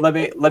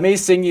 Let me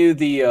sing you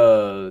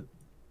the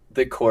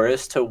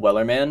chorus to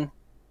Wellerman.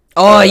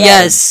 Oh,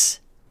 yes.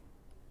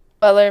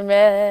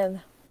 Wellerman.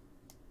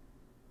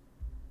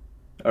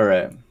 All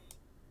right.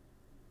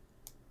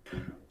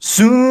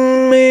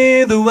 Soon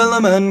may the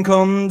Wellerman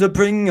come to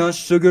bring us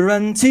sugar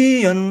and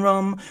tea and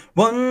rum.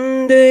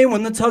 One day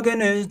when the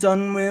tugging is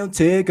done, we'll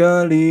take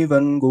our leave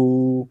and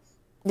go.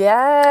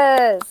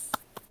 Yes.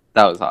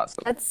 That was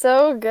awesome. That's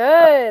so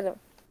good.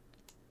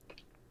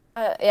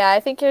 Yeah, I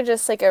think you're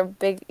just like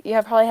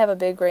probably have a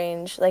big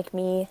range like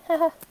me.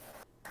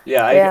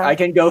 Yeah, Yeah. I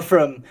can go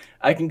from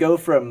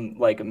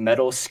like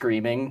metal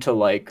screaming to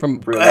like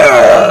From really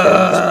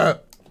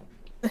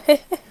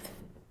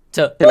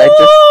to Can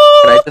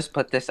I just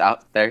put this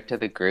out there to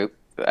the group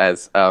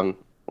as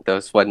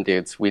those one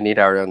dudes? We need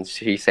our own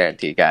sea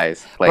shanty,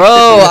 guys. Like, Bro,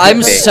 this is the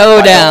I'm thing. so Why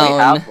don't down. we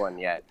have one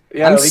yet?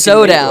 Yeah, I'm we can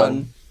so make down.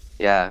 one.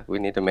 Yeah, we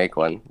need to make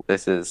one.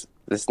 This needs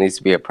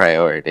to be a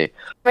priority.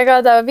 Oh my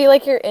god, that would be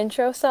like your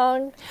intro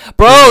song.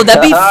 Bro,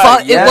 that'd be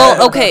fun. Yeah.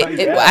 Well,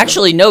 okay. Yeah.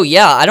 Actually, no.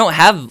 Yeah,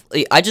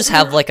 I just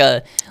have like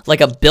a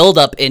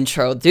build-up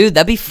intro, dude.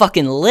 That'd be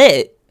fucking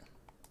lit.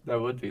 That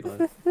would be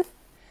lit.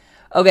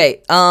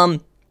 Okay.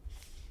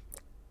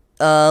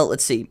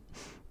 Let's see.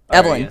 All right,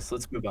 Evelyn. yes,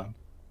 let's move on.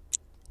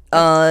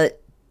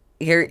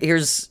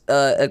 Here's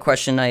a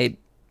question I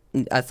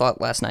thought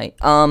last night.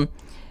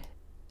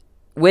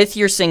 With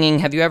your singing,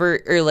 have you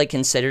ever like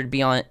considered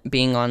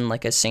being on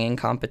like a singing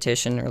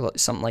competition or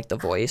something like The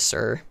Voice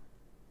or?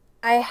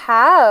 I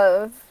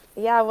have.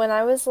 Yeah, when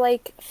I was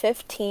like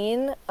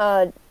 15,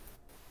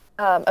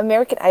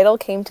 American Idol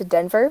came to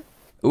Denver.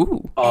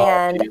 Ooh. Oh,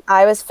 And dude.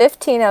 I was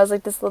 15. I was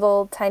like this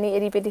little tiny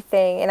itty bitty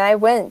thing, and I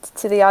went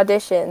to the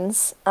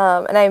auditions.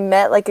 And I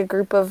met like a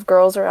group of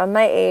girls around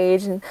my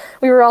age, and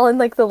we were all in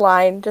like the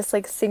line, just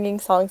like singing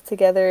songs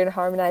together and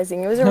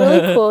harmonizing. It was a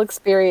really cool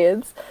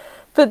experience.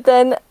 But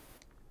then,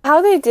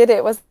 how they did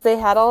it was they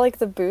had all like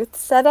the booths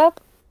set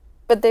up,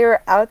 but they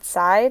were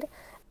outside,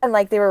 and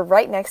like they were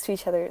right next to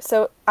each other.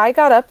 So I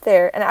got up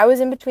there, and I was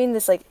in between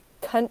this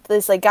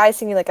guy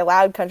singing like a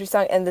loud country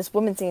song and this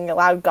woman singing a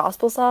loud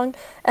gospel song,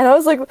 and I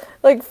was like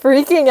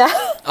freaking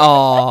out.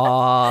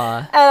 Aww.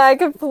 And I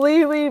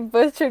completely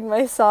butchered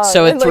my song.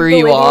 So it And, like, threw the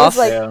you lady was off?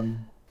 like,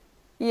 Damn.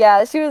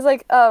 yeah, she was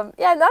like,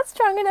 yeah, not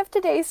strong enough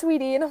today,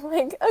 sweetie. And I'm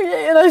like,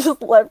 okay, and I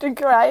just left and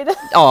cried.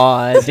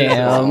 Aw,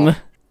 damn.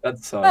 That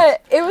sucks.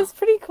 But it was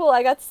pretty cool.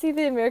 I got to see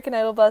the American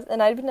Idol bus,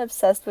 and I'd been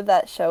obsessed with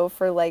that show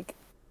for like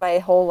my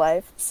whole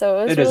life. So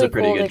it was It is really a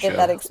pretty cool to good get show.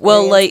 that experience.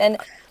 Well, like- and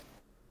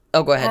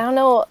Oh, go I ahead. don't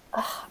know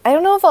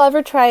if I'll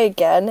ever try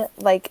again.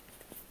 Like,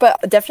 but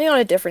definitely on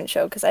a different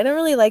show, because I don't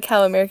really like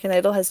how American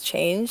Idol has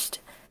changed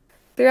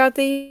throughout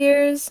the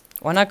years.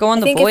 Why not go on I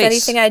The think Voice? if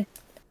anything,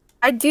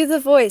 I'd do The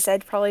Voice.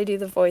 I'd probably do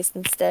The Voice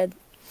instead.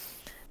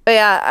 But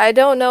yeah, I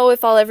don't know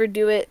if I'll ever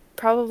do it.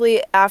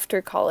 Probably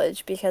after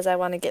college, because I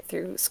want to get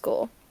through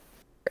school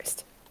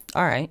first.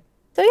 All right.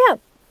 So yeah.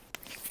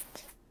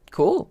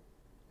 Cool.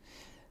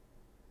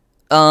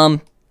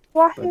 Wahoo!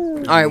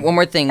 All right. One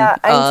more thing. Yeah,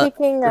 I'm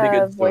taking pretty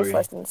good voice story.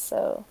 lessons,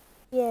 so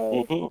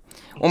yay.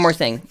 One more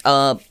thing.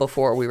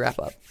 Before we wrap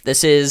up,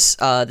 this is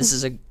a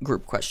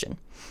group question.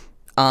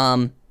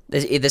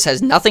 This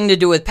has nothing to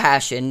do with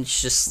passion.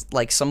 It's just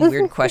like some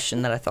weird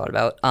question that I thought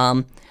about.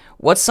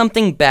 What's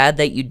something bad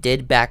that you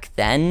did back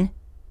then,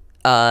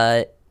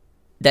 that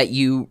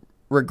you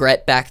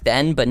regret back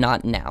then but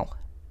not now?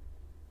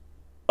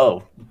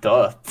 Oh,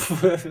 duh.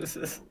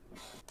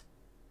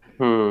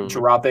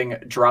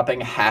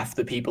 dropping half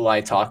the people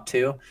I talked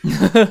to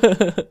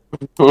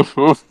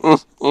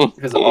because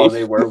all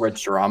they were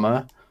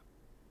drama.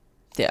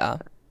 Yeah.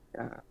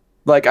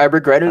 Like, I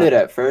regretted it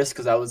at first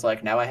because I was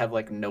like, now I have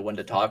like no one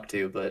to talk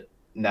to. But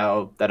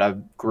now that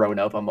I've grown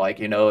up, I'm like,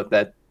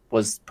 that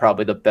was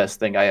probably the best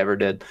thing I ever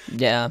did.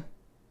 Yeah.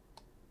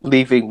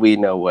 Leaving we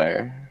know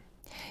where.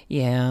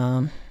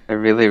 Yeah. I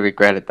really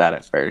regretted that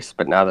at first,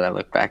 but now that I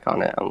look back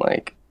on it, I'm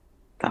like,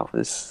 that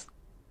was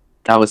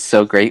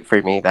so great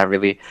for me. That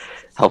really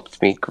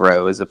helped me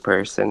grow as a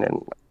person.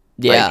 And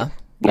Yeah.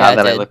 now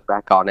that I look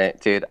back on it,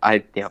 dude,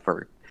 I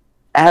never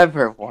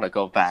ever want to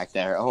go back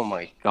there. Oh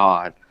my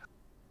god.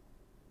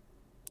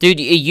 Dude,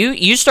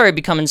 you started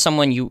becoming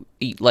someone you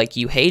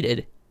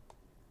hated.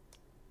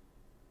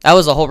 That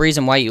was the whole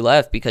reason why you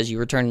left, because you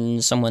were turning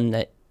into someone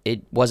that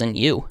it wasn't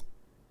you.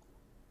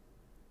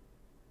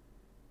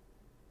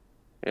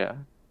 Yeah.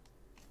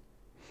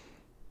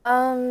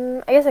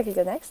 I guess I could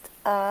go next.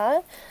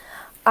 I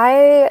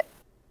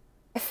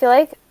feel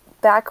like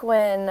back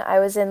when I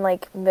was in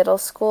like middle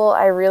school,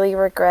 I really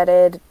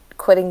regretted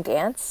quitting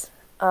dance,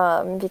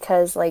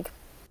 because like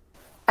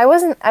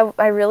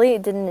I really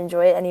didn't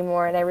enjoy it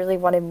anymore, and I really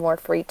wanted more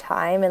free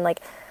time, and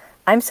like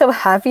I'm so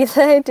happy that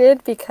I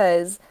did,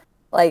 because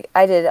like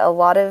I did a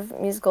lot of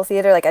musical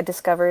theater. Like I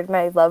discovered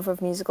my love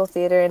of musical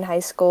theater in high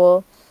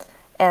school,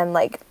 and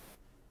like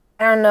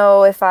I don't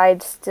know if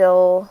I'd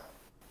still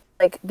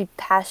like be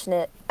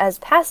passionate as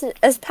passionate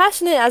as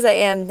I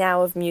am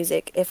now of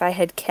music if I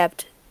had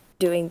kept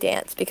doing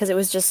dance, because it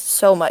was just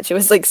so much. It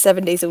was like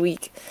 7 days a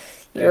week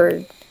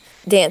you're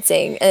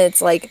dancing, and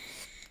it's like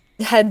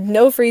had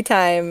no free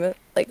time.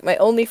 Like my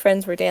only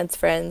friends were dance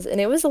friends,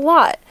 and it was a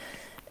lot.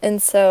 And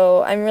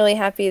so I'm really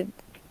happy,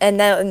 and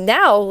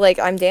now like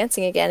I'm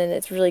dancing again, and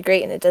it's really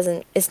great, and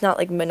it's not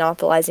like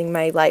monopolizing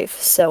my life.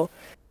 So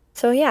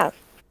yeah.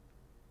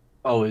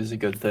 Always a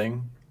good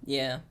thing.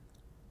 Yeah.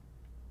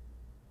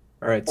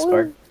 All right,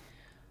 Spark.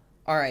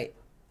 All right.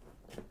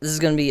 This is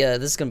gonna be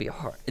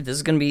hard. This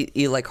is gonna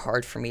be like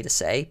hard for me to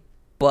say,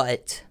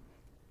 but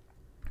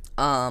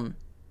I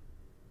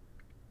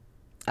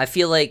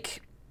feel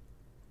like,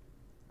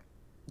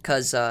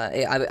 because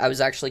I was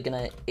actually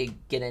gonna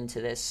get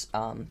into this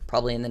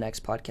probably in the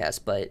next podcast,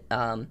 but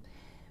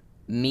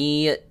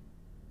me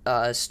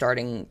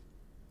starting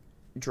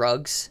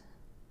drugs,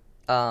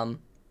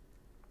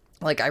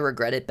 like I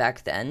regret it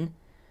back then,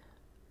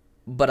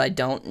 but I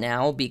don't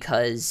now,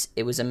 because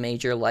it was a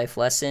major life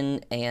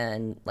lesson,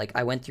 and like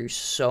I went through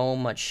so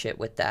much shit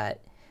with that,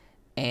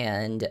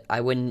 and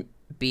I wouldn't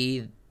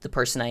be the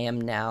person I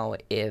am now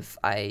if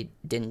I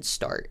didn't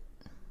start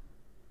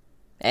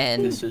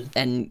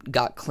and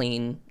got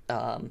clean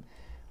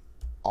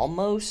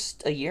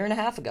almost a year and a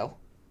half ago.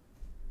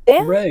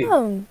 Damn. Right.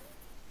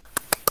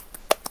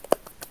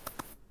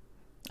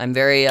 I'm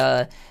very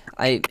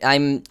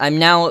I'm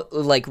now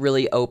like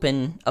really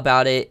open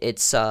about it.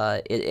 It's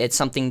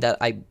something that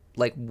I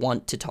like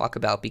want to talk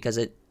about, because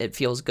it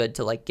feels good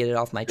to like get it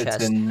off my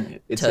chest.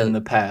 It's in the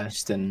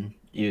past, and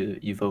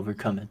you've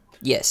overcome it.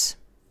 Yes.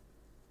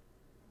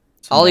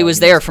 So Ollie now was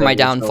you there must for tell my your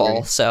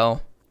downfall, story.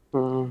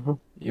 so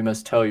You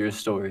must tell your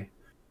story.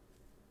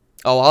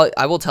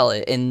 I will tell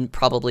it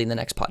probably in the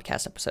next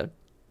podcast episode.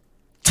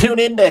 Tune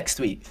in next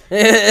week.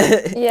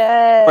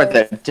 Yeah. For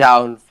the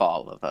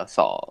downfall of us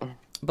all.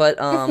 But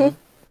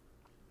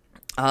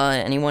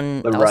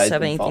anyone The else rise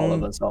have and fall of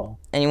anything? us all.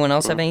 Anyone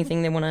else have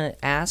anything they want to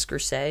ask or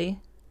say?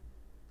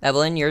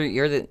 Evelyn,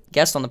 you're the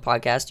guest on the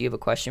podcast. Do you have a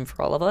question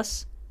for all of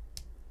us?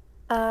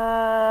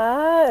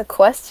 A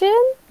question?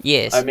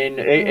 Yes. I mean,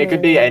 it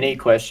could be any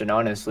question,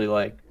 honestly.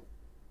 Like,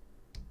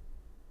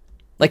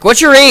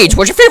 what's your age?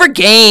 What's your favorite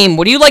game?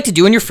 What do you like to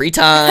do in your free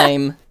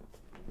time?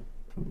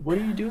 what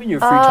do you do in your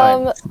free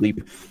time?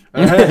 Sleep.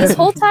 This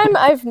whole time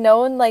I've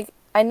known, like,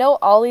 I know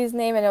Ollie's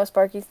name, I know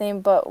Sparky's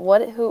name, but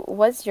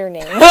what's your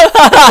name?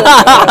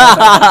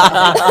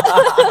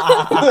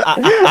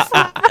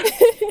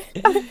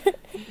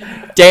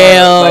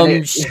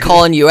 Damn, she's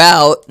calling you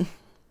out.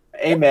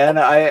 Hey man,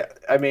 I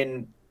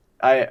mean,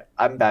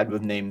 I'm bad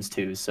with names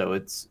too, so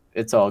it's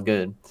all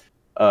good.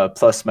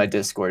 Plus my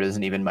Discord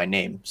isn't even my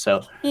name,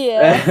 so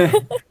Yeah.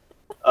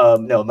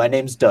 no, my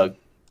name's Doug.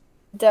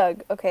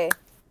 Doug, okay.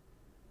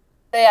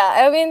 Yeah,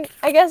 I mean,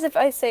 I guess if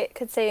I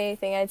could say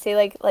anything, I'd say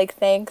like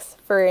thanks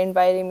for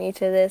inviting me to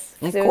this,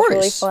 Of because it course. was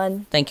really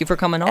fun. Thank you for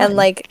coming on. And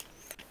like,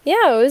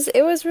 yeah,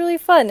 it was really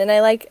fun, and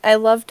I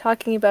love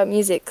talking about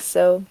music,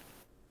 so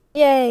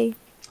yay.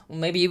 Well,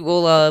 maybe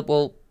we'll have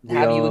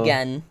you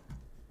again. We all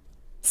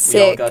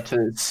Sick. got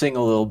to sing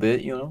a little bit,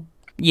 you know.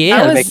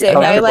 Yeah. I was make it sick.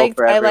 comfortable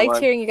for I liked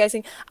everyone. hearing you guys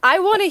sing. I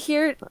want to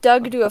hear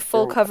Doug do a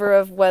full cover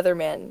of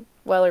Wellerman.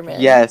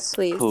 Yes,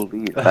 please.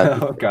 please.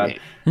 That'd be Oh, God.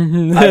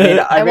 great.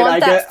 I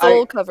want that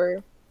full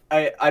cover.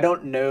 I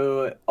don't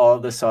know all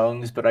the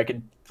songs, but I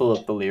could pull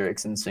up the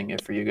lyrics and sing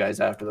it for you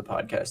guys after the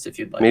podcast if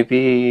you'd like.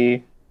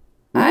 Maybe.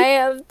 I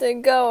have to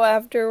go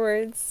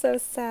afterwards. So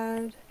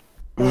sad.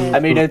 I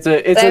mean, it's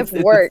a I have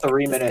work.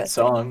 3-minute Disgusting.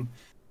 song.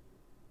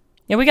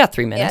 Yeah, we got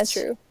 3 minutes.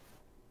 Yeah, true.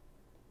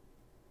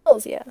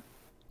 Hells yeah.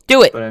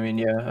 Do it. But I mean,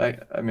 yeah,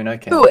 I mean, I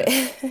can. Do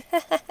it.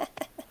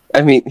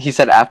 I mean, he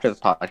said after the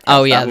podcast.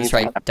 Oh, yeah, That that's means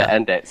right. we have Duh. to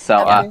end it. So,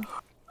 Okay.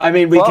 I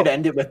mean, we Well- could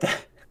end it with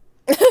that.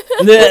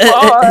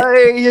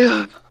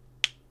 bye.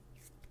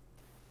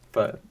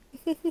 But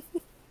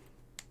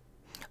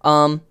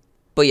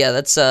But yeah,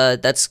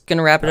 that's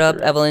gonna wrap it up.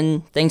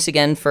 Evelyn, thanks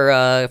again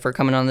for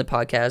coming on the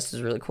podcast. It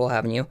was really cool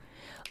having you.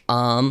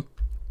 And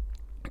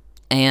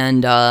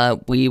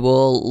we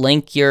will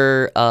link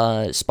your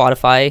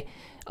Spotify.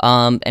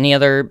 Any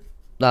other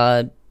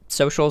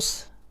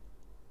socials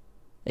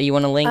that you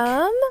want to link?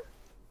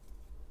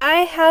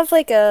 I have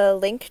like a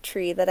link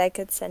tree that I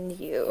could send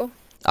you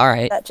All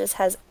right, that just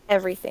has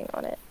everything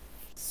on it.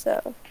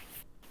 So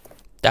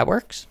that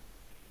works.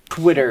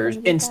 Twitter,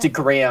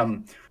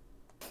 Instagram.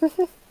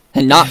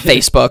 And not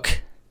Facebook.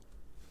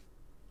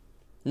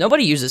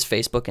 Nobody uses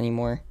Facebook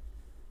anymore.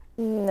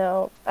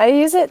 no, I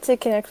use it to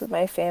connect with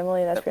my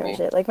family. That's pretty much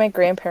me. it. Like my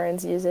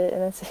grandparents use it,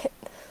 and that's it.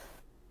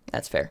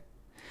 That's fair.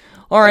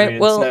 All right, I mean,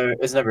 well,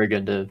 it's never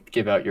good to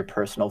give out your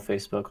personal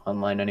Facebook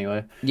online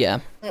anyway. yeah.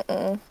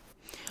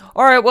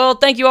 All right, well,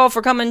 thank you all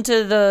for coming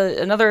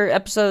to another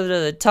episode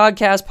of the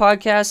TODcast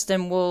podcast,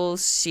 and we'll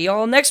see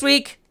y'all next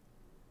week.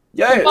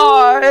 Yeah.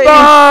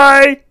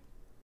 Bye.